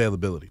of these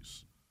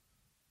availabilities.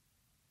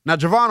 Now,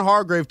 Javon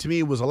Hargrave, to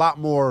me, was a lot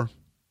more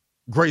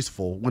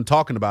graceful when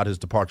talking about his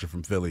departure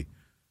from Philly.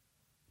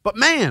 But,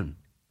 man,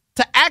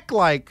 to act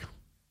like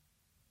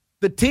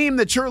the team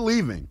that you're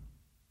leaving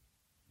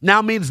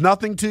now means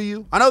nothing to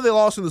you. I know they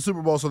lost in the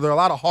Super Bowl, so there are a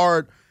lot of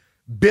hard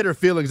bitter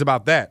feelings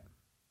about that.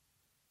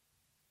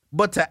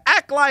 But to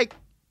act like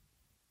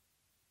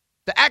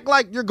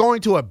you're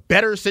going to a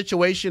better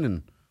situation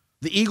and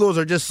the Eagles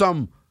are just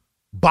some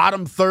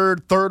bottom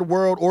third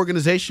world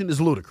organization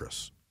is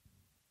ludicrous.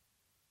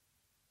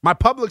 My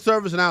public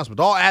service announcement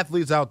to all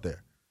athletes out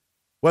there,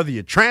 whether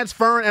you're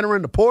transferring,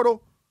 entering the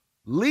portal,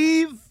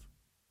 leave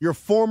your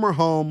former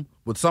home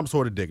with some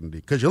sort of dignity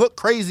because you look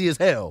crazy as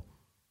hell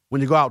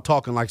when you go out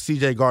talking like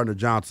C.J.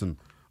 Gardner-Johnson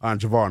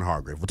and Javon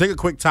Hargrave. We'll take a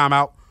quick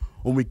timeout.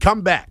 When we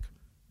come back,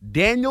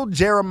 Daniel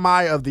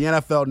Jeremiah of the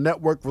NFL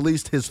Network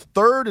released his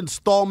third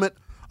installment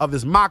of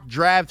his mock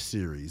draft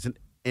series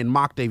and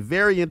mocked a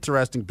very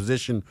interesting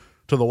position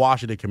to the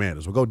Washington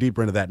Commanders. We'll go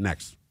deeper into that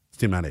next. It's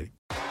Team 980.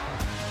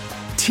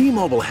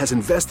 T-Mobile has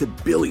invested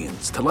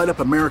billions to light up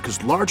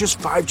America's largest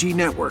 5G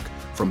network,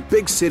 from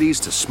big cities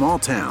to small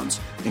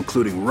towns,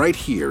 including right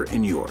here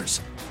in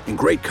yours. And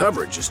great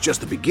coverage is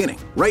just the beginning.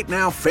 Right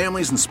now,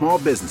 families and small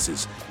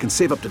businesses can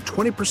save up to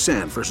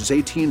 20% versus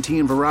AT&T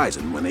and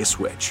Verizon when they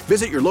switch.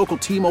 Visit your local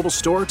T-Mobile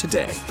store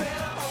today.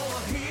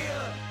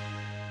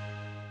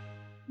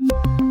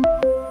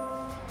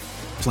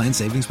 Plan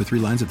savings with 3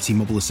 lines of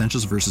T-Mobile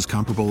Essentials versus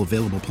comparable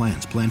available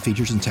plans. Plan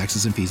features and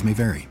taxes and fees may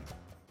vary.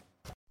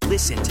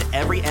 Listen to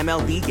every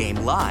MLB game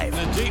live.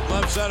 In the deep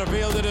left center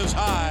field, it is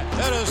high,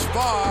 it is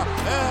far,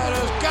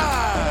 it is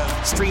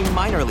gone. Stream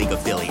minor league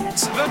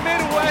affiliates. The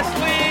Midwest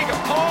League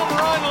home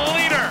run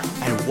leader.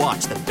 And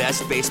watch the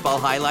best baseball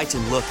highlights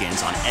and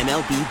look-ins on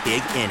MLB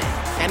Big Inning.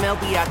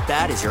 MLB At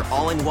Bat is your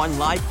all-in-one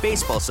live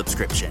baseball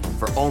subscription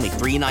for only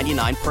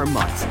 $3.99 per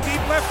month.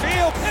 Deep left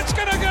field, it's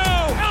gonna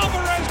go.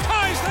 Alvarez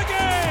ties the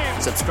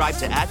game. Subscribe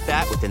to At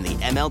Bat within the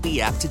MLB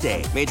app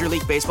today. Major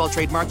League Baseball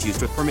trademarks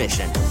used with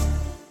permission.